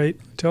been great.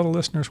 Tell the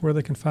listeners where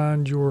they can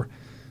find your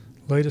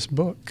latest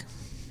book.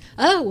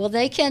 Oh, well,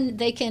 they can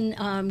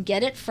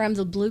get it from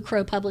the Blue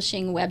Crow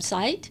Publishing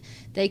website.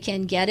 They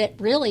can get it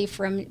really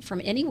from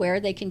anywhere.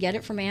 They can get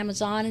it from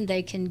Amazon, and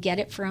they can get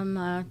it from,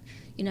 I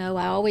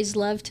always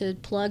love to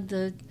plug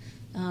the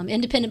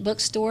independent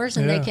bookstores,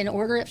 and they can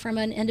order it from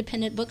an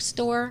independent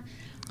bookstore.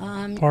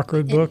 Park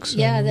Road Books,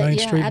 and Main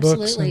Street Books.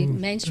 Absolutely.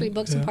 Main Street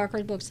Books and Park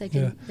Road Books, they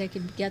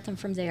can get them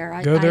from there.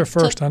 Go there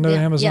first. I know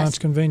Amazon's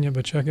convenient,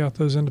 but check out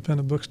those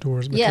independent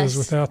bookstores because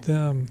without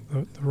them,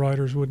 the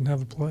writers wouldn't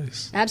have a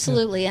place.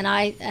 Absolutely, and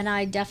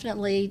I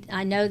definitely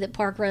know that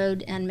Park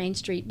Road and Main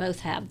Street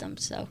both have them.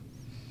 So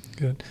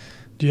good.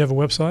 Do you have a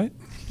website?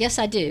 Yes,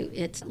 I do.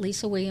 It's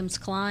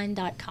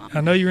lisawilliamsklein.com.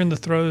 I know you're in the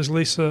throes,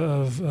 Lisa,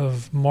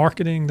 of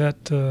marketing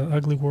that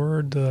ugly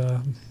word,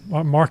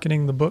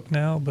 marketing the book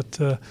now, but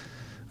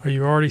are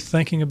you already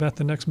thinking about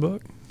the next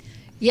book?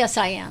 Yes,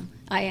 I am.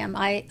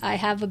 I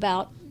have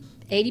about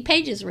 80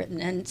 pages written,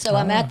 and so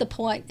I'm at the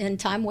point in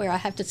time where I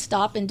have to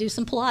stop and do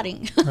some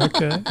plotting.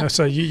 Okay.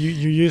 So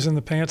you're using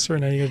the pantser,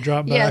 and then you're going to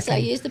drop back? Yes, I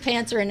use the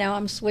pantser, and now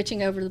I'm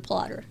switching over to the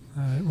plotter.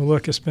 All right. Well,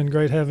 look, it's been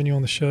great having you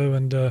on the show,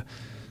 and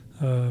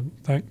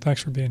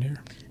thanks for being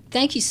here.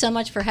 Thank you so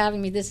much for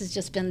having me. This has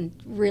just been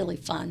really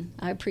fun.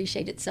 I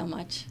appreciate it so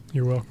much.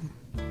 You're welcome.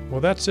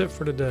 Well, that's it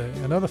for today.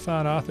 Another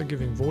fine author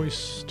giving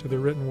voice to the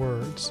written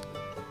words.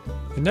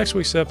 In next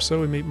week's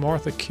episode, we meet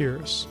Martha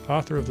Keiris,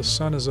 author of The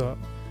Sun Is Up,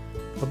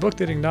 a book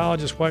that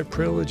acknowledges white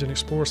privilege and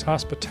explores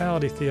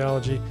hospitality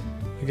theology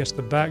against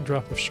the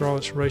backdrop of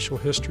Charlotte's racial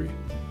history.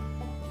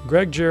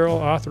 Greg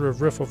Gerald, author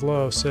of Riff of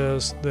Love,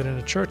 says that in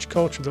a church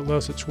culture that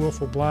loves its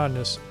willful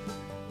blindness,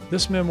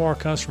 this memoir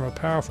comes from a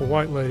powerful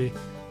white lady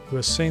who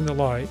has seen the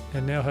light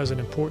and now has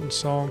an important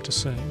song to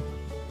sing.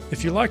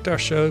 If you liked our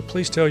show,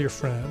 please tell your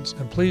friends,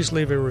 and please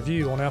leave a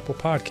review on Apple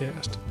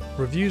Podcast.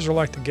 Reviews are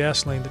like the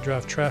gasoline that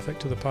drive traffic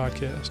to the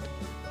podcast.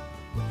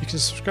 You can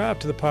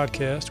subscribe to the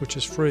podcast, which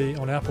is free,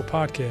 on Apple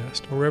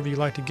Podcast or wherever you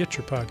like to get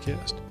your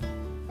podcast.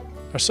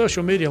 Our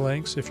social media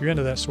links, if you're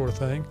into that sort of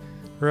thing,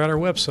 are at our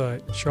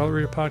website,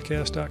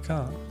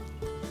 charlottereaderpodcast.com.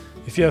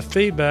 If you have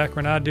feedback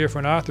or an idea for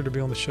an author to be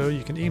on the show,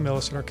 you can email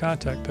us at our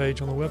contact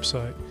page on the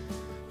website.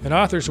 And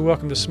authors are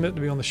welcome to submit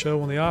to be on the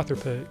show on the author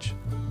page.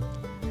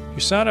 If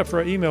you sign up for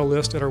our email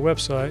list at our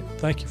website,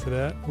 thank you for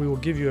that. We will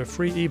give you a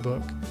free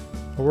ebook,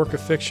 a work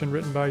of fiction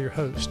written by your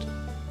host.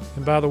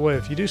 And by the way,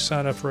 if you do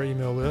sign up for our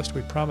email list,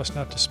 we promise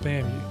not to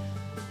spam you.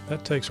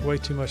 That takes way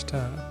too much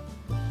time.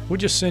 We'll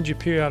just send you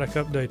periodic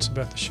updates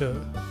about the show.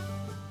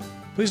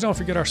 Please don't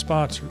forget our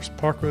sponsors,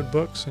 Park Road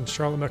Books and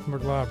Charlotte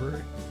Mecklenburg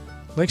Library.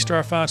 Links to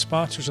our fine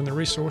sponsors and the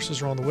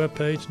resources are on the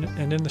webpage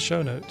and in the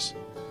show notes.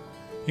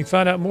 You can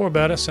find out more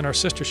about us and our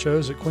sister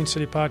shows at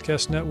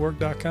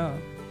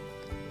QueenCityPodcastNetwork.com.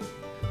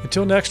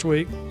 Until next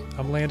week,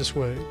 I'm Landis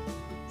Wade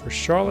for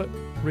Charlotte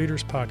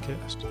Readers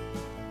Podcast.